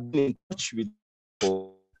never been in touch with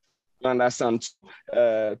people, you understand,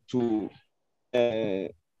 to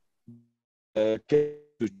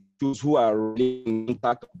choose who are really in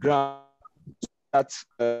contact ground. That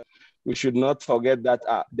we should not forget that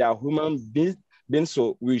they are human beings,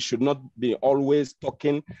 so we should not be always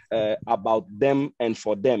talking about them and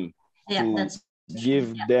for them. Yeah, to that's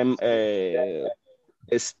give them a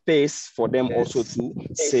space for them also to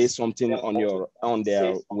say something on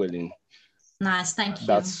their willing. Nice, thank you.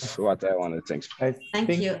 That's what I want to think. I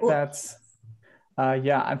think you. That's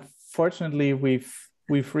yeah. Unfortunately, we've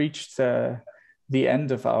reached the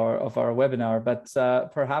end of our webinar, but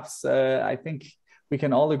perhaps I think we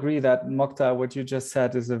can all agree that, Mokhtar, what you just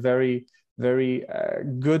said is a very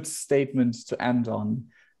good statement to end on,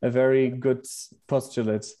 a very good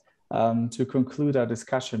postulate to conclude our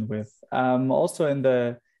discussion with. Also, in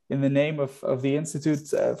the name of the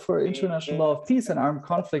Institute for International Law of Peace and Armed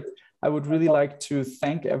Conflict, I would really like to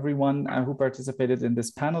thank everyone who participated in this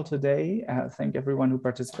panel today. Thank everyone who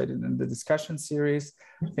participated in the discussion series.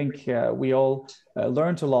 I think we all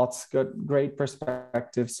learned a lot, got great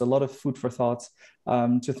perspectives, a lot of food for thought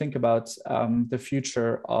to think about the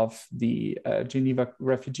future of the Geneva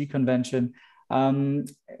Refugee Convention.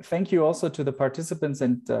 Thank you also to the participants,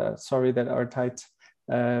 and sorry that our tight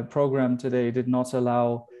program today did not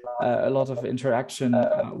allow a lot of interaction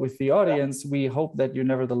with the audience. We hope that you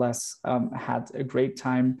nevertheless had a great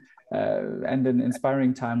time and an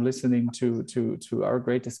inspiring time listening to our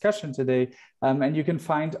great discussion today. And you can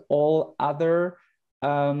find all other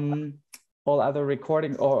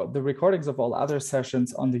recording, or the recordings of all other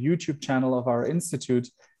sessions, on the YouTube channel of our institute.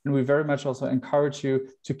 And we very much also encourage you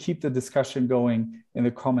to keep the discussion going in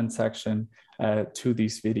the comment section to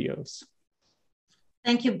these videos.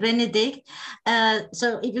 Thank you, Benedict.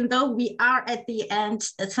 So even though we are at the end,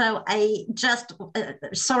 so I just,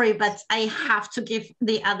 sorry, but I have to give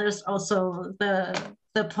the others also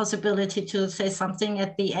the possibility to say something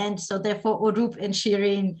at the end. So therefore, Orup and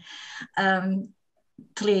Shirin,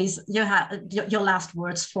 please, you have your last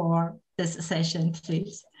words for this session,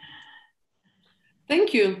 please.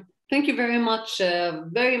 Thank you. Thank you very much.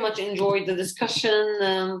 Very much enjoyed the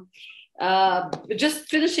discussion. Just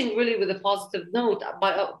finishing really with a positive note,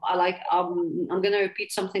 but I'm going to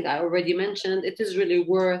repeat something I already mentioned. It is really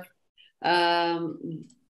worth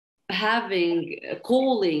having,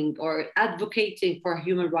 calling or advocating for a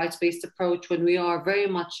human rights-based approach when we are very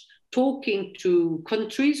much talking to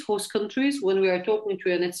countries, host countries, when we are talking to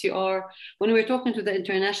UNHCR, when we're talking to the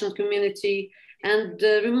international community, and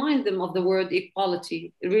remind them of the word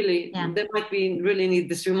equality. Really, they might really need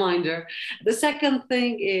this reminder. The second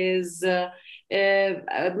thing is, I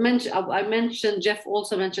mentioned, Jeff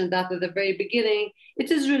also mentioned that at the very beginning, it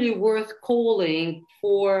is really worth calling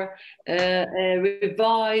for a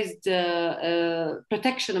revised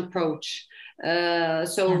protection approach.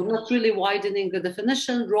 Not really widening the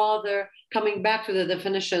definition, rather coming back to the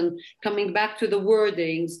definition, coming back to the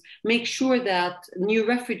wordings, make sure that new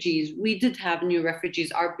refugees, we did have new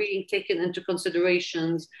refugees, are being taken into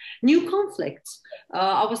considerations, new conflicts.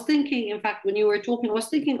 I was thinking, in fact, when you were talking, I was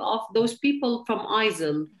thinking of those people from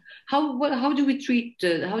ISIL. How do we treat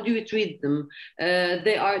them?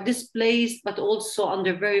 They are displaced, but also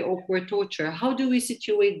under very awkward torture. How do we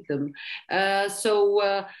situate them?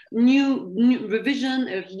 New revision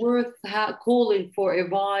is worth calling for a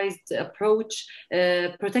revised approach,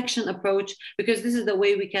 protection approach, because this is the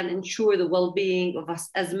way we can ensure the well-being of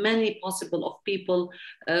as many possible of people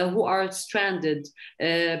who are stranded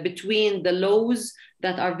between the laws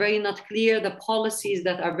that are very not clear, the policies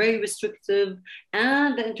that are very restrictive,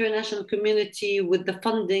 and the international community with the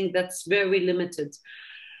funding that's very limited.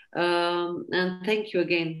 And thank you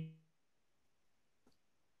again.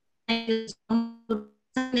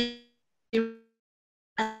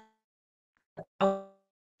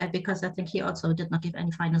 Because I think he also did not give any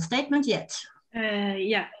final statement yet.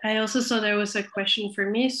 Yeah, I also saw there was a question for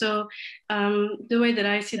me. So the way that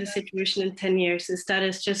I see the situation in 10 years is that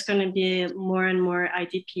it's just going to be more and more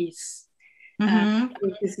IDPs.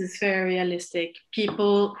 This is very realistic.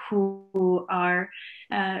 People who are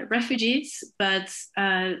refugees, but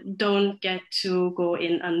don't get to go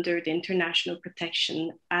in under the international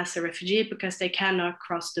protection as a refugee because they cannot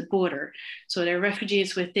cross the border. So they're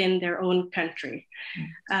refugees within their own country.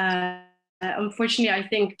 Unfortunately, I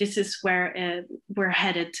think this is where we're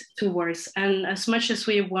headed towards. And as much as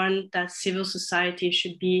we want that civil society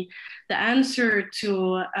should be the answer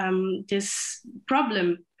to this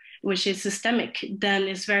problem, which is systemic, then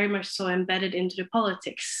it's very much so embedded into the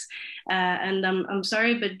politics. And I'm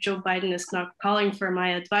sorry, but Joe Biden is not calling for my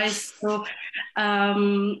advice. So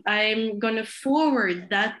I'm going to forward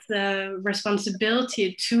that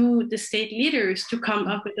responsibility to the state leaders to come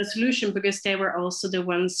up with a solution, because they were also the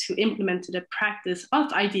ones who implemented the practice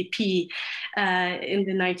of IDP in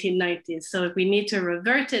the 1990s. So we need to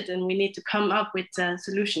revert it, and we need to come up with a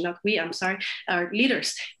solution, not we, I'm sorry, our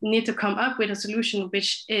leaders need to come up with a solution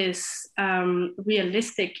which is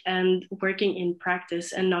realistic and working in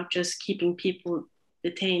practice, and not just keeping people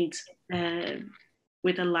detained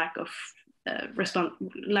with a lack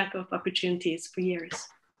of opportunities for years.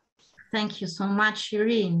 Thank you so much,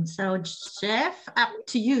 Shirin. So Jeff, up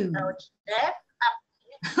to you.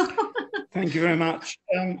 Thank you very much.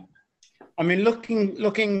 I mean,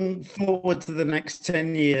 looking forward to the next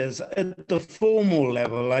 10 years, at the formal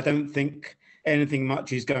level, I don't think anything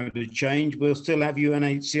much is going to change. We'll still have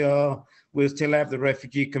UNHCR, we'll still have the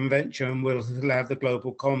Refugee Convention, we'll still have the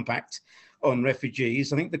Global Compact on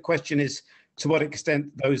refugees. I think the question is to what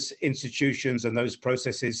extent those institutions and those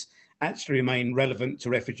processes actually remain relevant to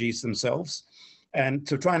refugees themselves. And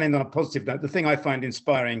to try and end on a positive note, the thing I find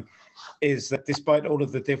inspiring is that despite all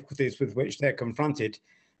of the difficulties with which they're confronted,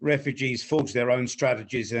 refugees forge their own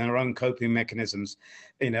strategies and their own coping mechanisms.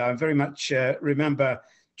 You know, I very much remember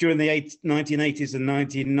during the 1980s and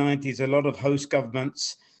 1990s, a lot of host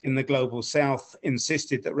governments in the global south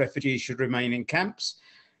insisted that refugees should remain in camps.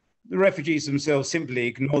 The refugees themselves simply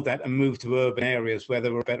ignored that and moved to urban areas where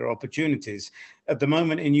there were better opportunities. At the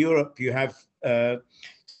moment in Europe, you have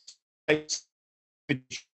they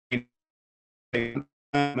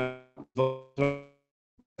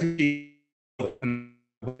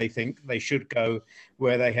think they should go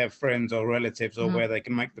where they have friends or relatives or where they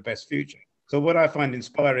can make the best future. So what I find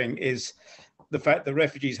inspiring is the fact that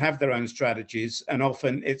refugees have their own strategies, and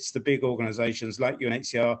often it's the big organizations like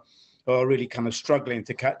UNHCR are really kind of struggling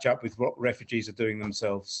to catch up with what refugees are doing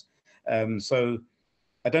themselves. So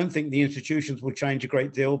I don't think the institutions will change a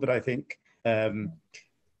great deal, but I think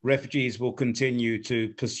refugees will continue to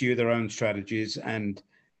pursue their own strategies and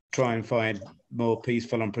try and find more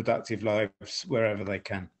peaceful and productive lives wherever they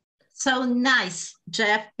can. So nice,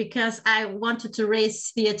 Jeff, because I wanted to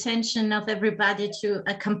raise the attention of everybody to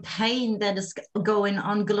a campaign that is going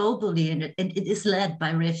on globally, and it is led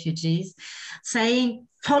by refugees, saying,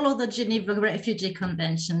 follow the Geneva Refugee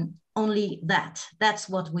Convention, only that's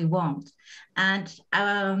what we want. And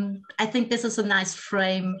I think this is a nice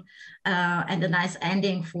frame and a nice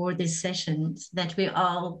ending for this session, that we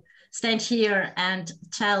all stand here and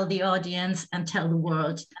tell the audience and tell the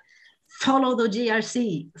world, follow the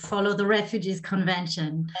GRC, follow the Refugees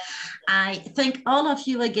Convention. I thank all of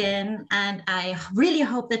you again, and I really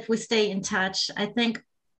hope that we stay in touch. I think,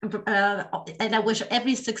 and I wish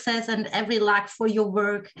every success and every luck for your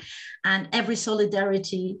work and every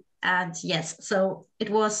solidarity. And yes, so it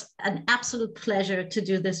was an absolute pleasure to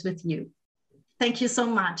do this with you. Thank you so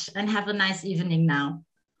much, and have a nice evening now.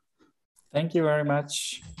 Thank you very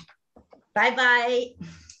much. Bye-bye.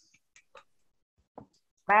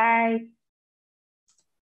 Bye.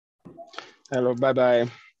 Hello,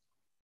 bye-bye.